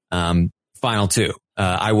option. Final two.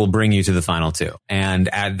 I will bring you to the final two. And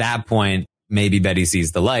at that point, maybe Betty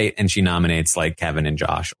sees the light and she nominates like Kevin and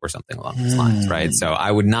Josh or something along those lines, right? So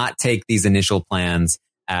I would not take these initial plans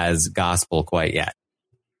as gospel quite yet.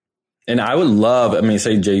 And I would love,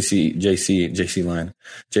 say JC line.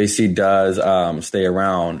 JC does stay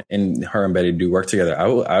around and her and Betty do work together.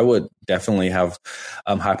 I would definitely have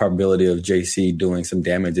high probability of JC doing some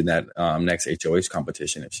damage in that next HOH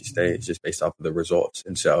competition if she stays, just based off of the results.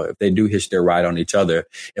 And so if they do hitch their ride on each other,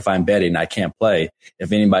 if I'm Betty and I can't play,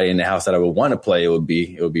 if anybody in the house that I would want to play, it would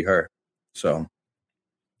be her. So,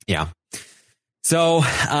 yeah. So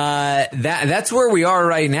that's where we are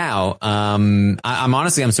right now. I'm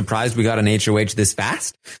surprised we got an HOH this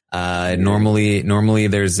fast. Normally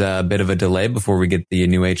there's a bit of a delay before we get the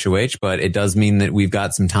new HOH, but it does mean that we've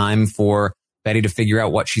got some time for Betty to figure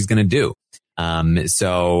out what she's going to do.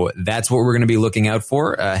 So that's what we're going to be looking out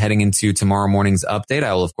for heading into tomorrow morning's update.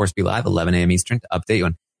 I will of course be live 11 a.m. Eastern to update you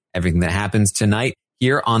on everything that happens tonight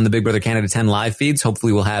here on the Big Brother Canada 10 live feeds.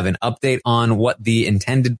 Hopefully we'll have an update on what the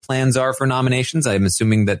intended plans are for nominations. I'm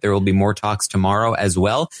assuming that there will be more talks tomorrow as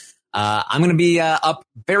well. I'm going to be up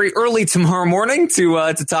very early tomorrow morning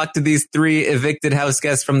to talk to these three evicted house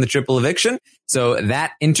guests from the triple eviction. So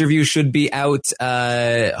that interview should be out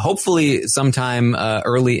hopefully sometime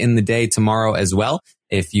early in the day tomorrow as well,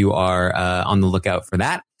 if you are on the lookout for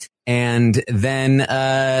that. And then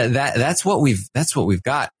that's what we've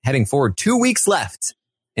got heading forward. 2 weeks left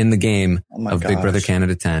in the game of Big Brother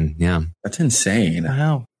Canada 10. Yeah. That's insane.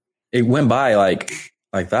 Wow. It went by like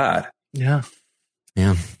that. Yeah.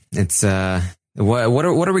 Yeah. It's what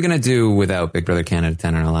are we going to do without Big Brother Canada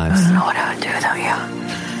 10 in our lives? I don't know what I would do without you.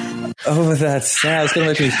 Oh, that's sad. It's going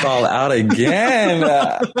to make me fall out again.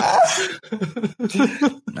 I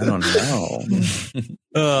don't know.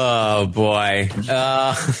 Oh, boy.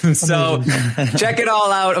 So check it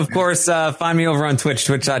all out. Of course, find me over on Twitch,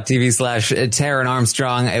 twitch.tv/Taran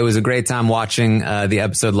Armstrong. It was a great time watching the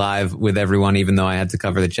episode live with everyone, even though I had to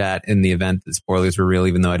cover the chat in the event. The spoilers were real,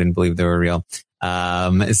 even though I didn't believe they were real.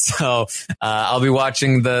 So I'll be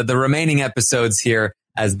watching the remaining episodes here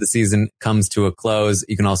as the season comes to a close.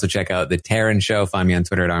 You can also check out the Taran Show. Find me on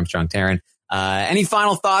Twitter at ArmstrongTaran. Any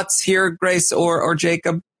final thoughts here, Grace or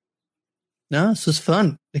Jacob? No, this was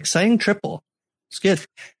fun. Exciting triple. It's good.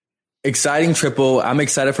 Exciting triple. I'm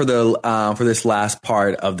excited for for this last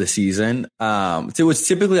part of the season. It was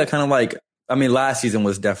typically last season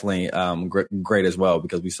was definitely great as well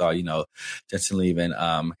because we saw, Jensen leaving,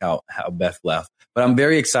 how Beth left. But I'm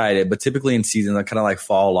very excited. But typically in seasons, I kind of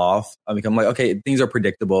fall off. I'm like, okay, things are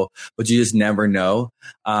predictable, but you just never know.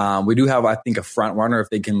 We do have, I think, a front runner if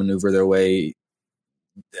they can maneuver their way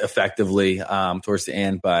effectively towards the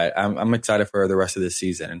end. But I'm excited for the rest of this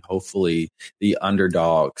season, and hopefully the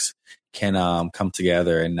underdogs can come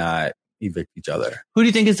together and not evict each other. Who do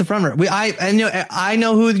you think is the front runner? I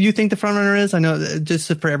know who you think the front runner is. I know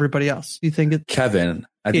just for everybody else. You think it's Kevin?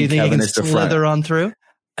 I think Kevin is the front. Slither on through.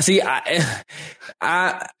 See, do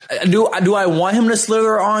I want him to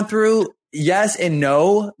slither on through? Yes and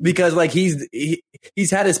no, because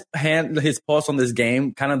he's had his pulse on this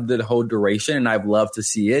game kind of the whole duration, and I've loved to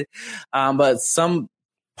see it. But some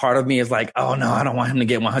part of me is like, oh no, I don't want him to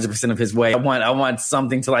get 100% of his way. I want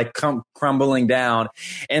something to come crumbling down.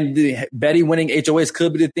 And the Betty winning HOH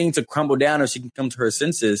could be the thing to crumble down if she can come to her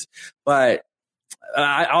senses. But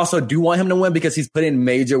I also do want him to win because he's put in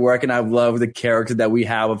major work, and I love the character that we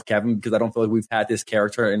have of Kevin because I don't feel like we've had this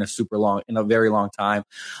character in a very long time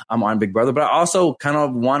on Big Brother. But I also kind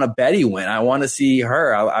of want a Betty win. I want to see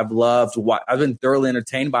her. I've been thoroughly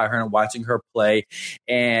entertained by her and watching her play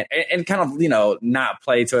and kind of, not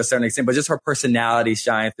play to a certain extent, but just her personality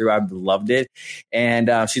shine through. I've loved it. And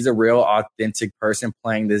she's a real authentic person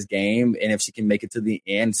playing this game. And if she can make it to the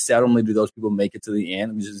end, seldomly do those people make it to the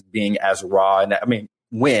end, just being as raw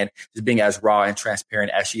just being as raw and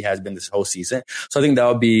transparent as she has been this whole season. So I think that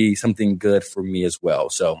would be something good for me as well.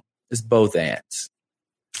 So it's both ends.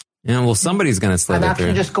 Yeah, well, somebody's going to slither through. I'm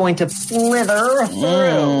actually just going to slither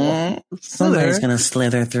through. Somebody's going to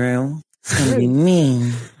slither through. It's going to be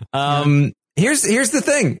me. Here's the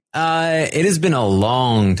thing. It has been a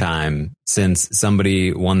long time since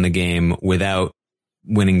somebody won the game without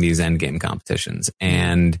winning these endgame competitions.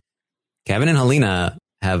 And Kevin and Helena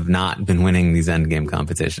have not been winning these endgame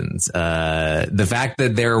competitions. The fact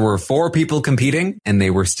that there were 4 people competing and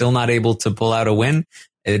they were still not able to pull out a win,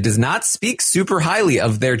 it does not speak super highly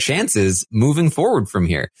of their chances moving forward from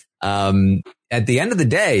here. At the end of the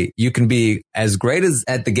day, you can be as great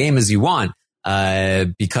at the game as you want,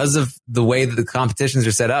 because of the way that the competitions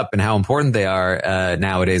are set up and how important they are,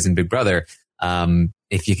 nowadays in Big Brother.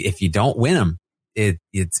 If you don't win them,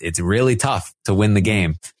 it's really tough to win the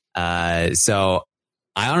game. So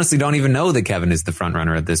I honestly don't even know that Kevin is the front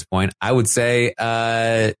runner at this point. I would say,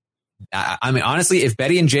 I mean, honestly, if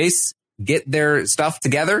Betty and Jace get their stuff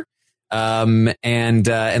together, and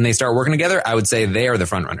they start working together, I would say they are the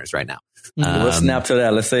front runners right now. Let's snap to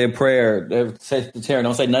that. Let's say a prayer. Say to Taryn,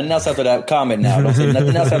 don't say nothing else after that comment now. Don't say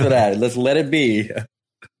nothing else after that. Let's let it be.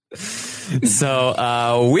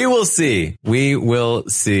 So, we will see. We will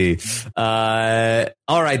see.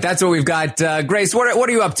 All right. That's what we've got. Grace, what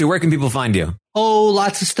are you up to? Where can people find you? Oh,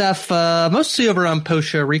 lots of stuff. Mostly over on Post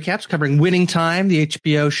Show Recaps, covering Winning Time, the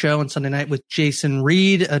HBO show on Sunday night with Jason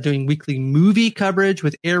Reed, doing weekly movie coverage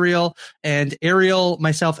with Ariel. And Ariel,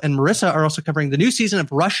 myself, and Marissa are also covering the new season of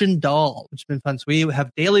Russian Doll, which has been fun. So we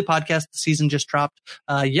have daily podcasts. The season just dropped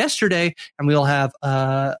yesterday, and we'll have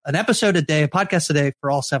an episode a day, a podcast a day for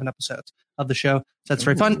all 7 episodes of the show. So that's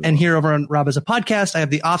very fun. And here over on Rob as a Podcast, I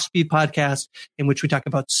have the Off Speed podcast, in which we talk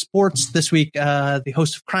about sports. This week, the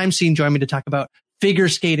host of Crime Scene joined me to talk about figure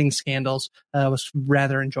skating scandals. Was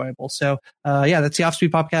rather enjoyable. So, yeah, that's the Off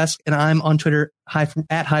Speed podcast. And I'm on Twitter,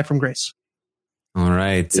 at Hi from Grace. All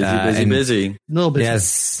right. Busy. A little busy.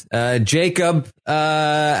 Yes. Jacob,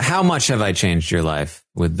 how much have I changed your life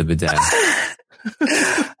with the bidet?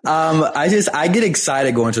 I get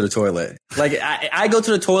excited going to the toilet. Like I go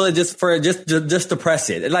to the toilet just to press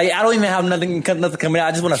it. Like I don't even have nothing coming out.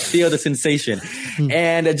 I just want to feel the sensation.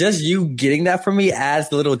 And just you getting that for me adds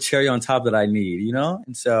the little cherry on top that I need, you know?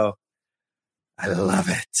 And so I love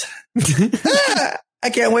it. I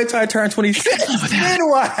can't wait till I turn 26.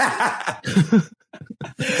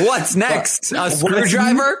 What's next? A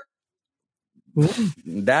screwdriver?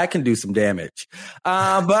 That can do some damage.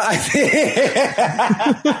 But I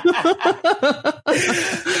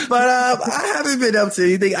haven't been up to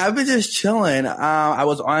anything. I've been just chilling. I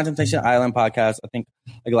was on Temptation Island podcast, I think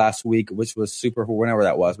like last week, which was whenever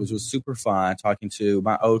that was, which was super fun, talking to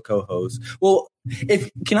my old co-host. Well,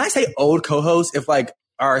 can I say old co-host if like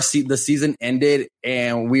the season ended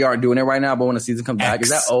and we aren't doing it right now, but when the season comes back,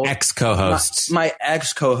 is that old? Ex-co-host. My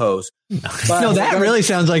ex-co-host. No, that really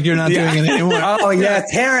sounds like you're not doing it anymore. Oh yeah,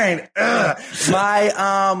 Taryn.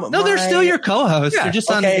 No, they're still your co-host. Yeah, they're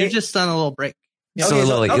just on a little break. So a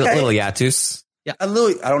little hiatus. Yeah, a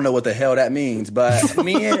little. I don't know what the hell that means, but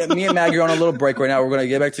me and Maggie are on a little break right now. We're gonna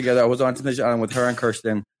get back together. I was on Temptation Island with her and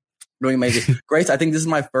Kirsten. Doing amazing. Grace, I think this is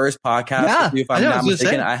my first podcast with you, if I'm not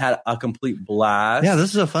mistaken. I had a complete blast. Yeah, this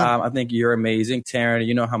is a fun. I think you're amazing. Taryn,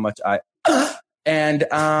 you know how much and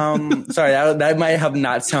sorry, that might have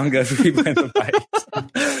not sound good for people in the fight.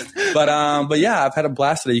 But yeah, I've had a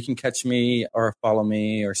blast today. You can catch me or follow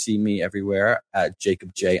me or see me everywhere at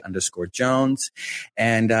JacobJ_Jones.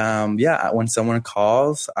 And yeah, when someone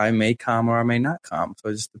calls, I may come or I may not come. So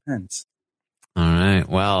it just depends. All right.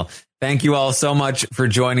 Well, thank you all so much for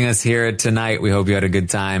joining us here tonight. We hope you had a good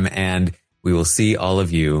time, and we will see all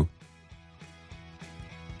of you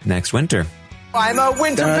next winter. I'm a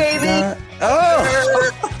winter baby.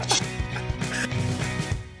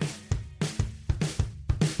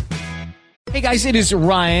 Hey guys, it is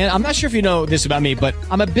Ryan. I'm not sure if you know this about me, but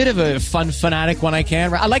I'm a bit of a fun fanatic when I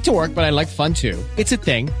can. I like to work, but I like fun too. It's a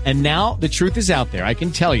thing. And now the truth is out there. I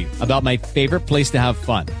can tell you about my favorite place to have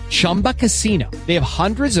fun. Chumba Casino. They have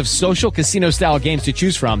hundreds of social casino style games to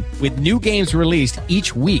choose from with new games released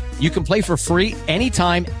each week. You can play for free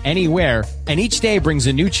anytime, anywhere. And each day brings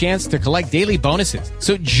a new chance to collect daily bonuses.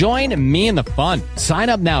 So join me in the fun. Sign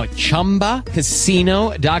up now at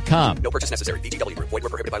ChumbaCasino.com. No purchase necessary. VGW. Void where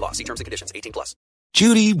prohibited by law. See terms and conditions. 18+.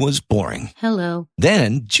 Judy was boring. Hello.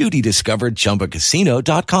 Then Judy discovered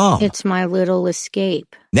ChumbaCasino.com. It's my little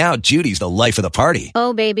escape. Now Judy's the life of the party.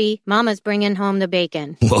 Oh, baby, mama's bringing home the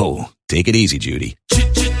bacon. Whoa, take it easy, Judy.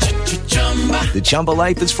 The Chumba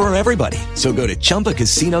life is for everybody. So go to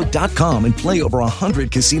ChumbaCasino.com and play over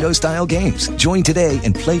 100 casino-style games. Join today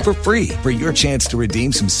and play for free for your chance to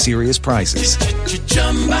redeem some serious prizes.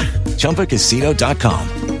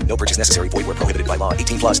 ChumbaCasino.com. No purchase necessary. Void where prohibited by law.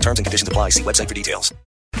 18+. Terms and conditions apply. See website for details.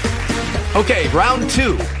 Okay, round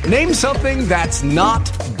 2. Name something that's not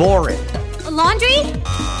boring. A laundry?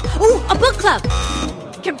 Ooh, a book club.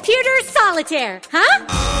 Computer solitaire, huh?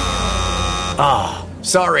 Ah,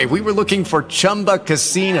 sorry, we were looking for Chumba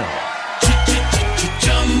Casino.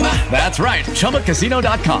 That's right.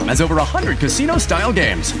 ChumbaCasino.com has over 100 casino-style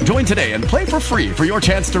games. Join today and play for free for your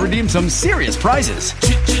chance to redeem some serious prizes.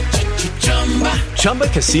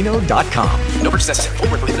 ChumbaCasino.com. No purchase necessary. Void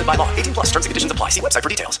where prohibited by law. 18 plus. Terms and conditions apply. See website for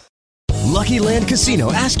details. Lucky Land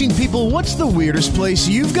Casino, asking people, what's the weirdest place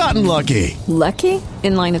you've gotten lucky? Lucky?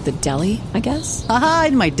 In line at the deli, I guess? Aha,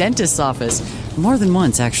 in my dentist's office. More than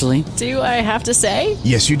once, actually. Do I have to say?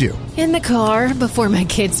 Yes, you do. In the car before my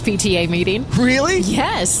kids' PTA meeting. Really?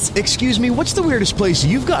 Yes. Excuse me, what's the weirdest place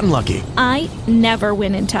you've gotten lucky? I never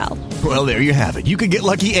win and tell. Well, there you have it. You can get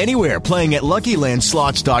lucky anywhere, playing at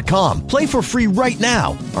LuckyLandSlots.com. Play for free right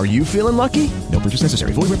now. Are you feeling lucky? No purchase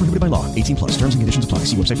necessary. Void where prohibited by law. 18 plus. Terms and conditions apply.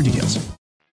 See website for details.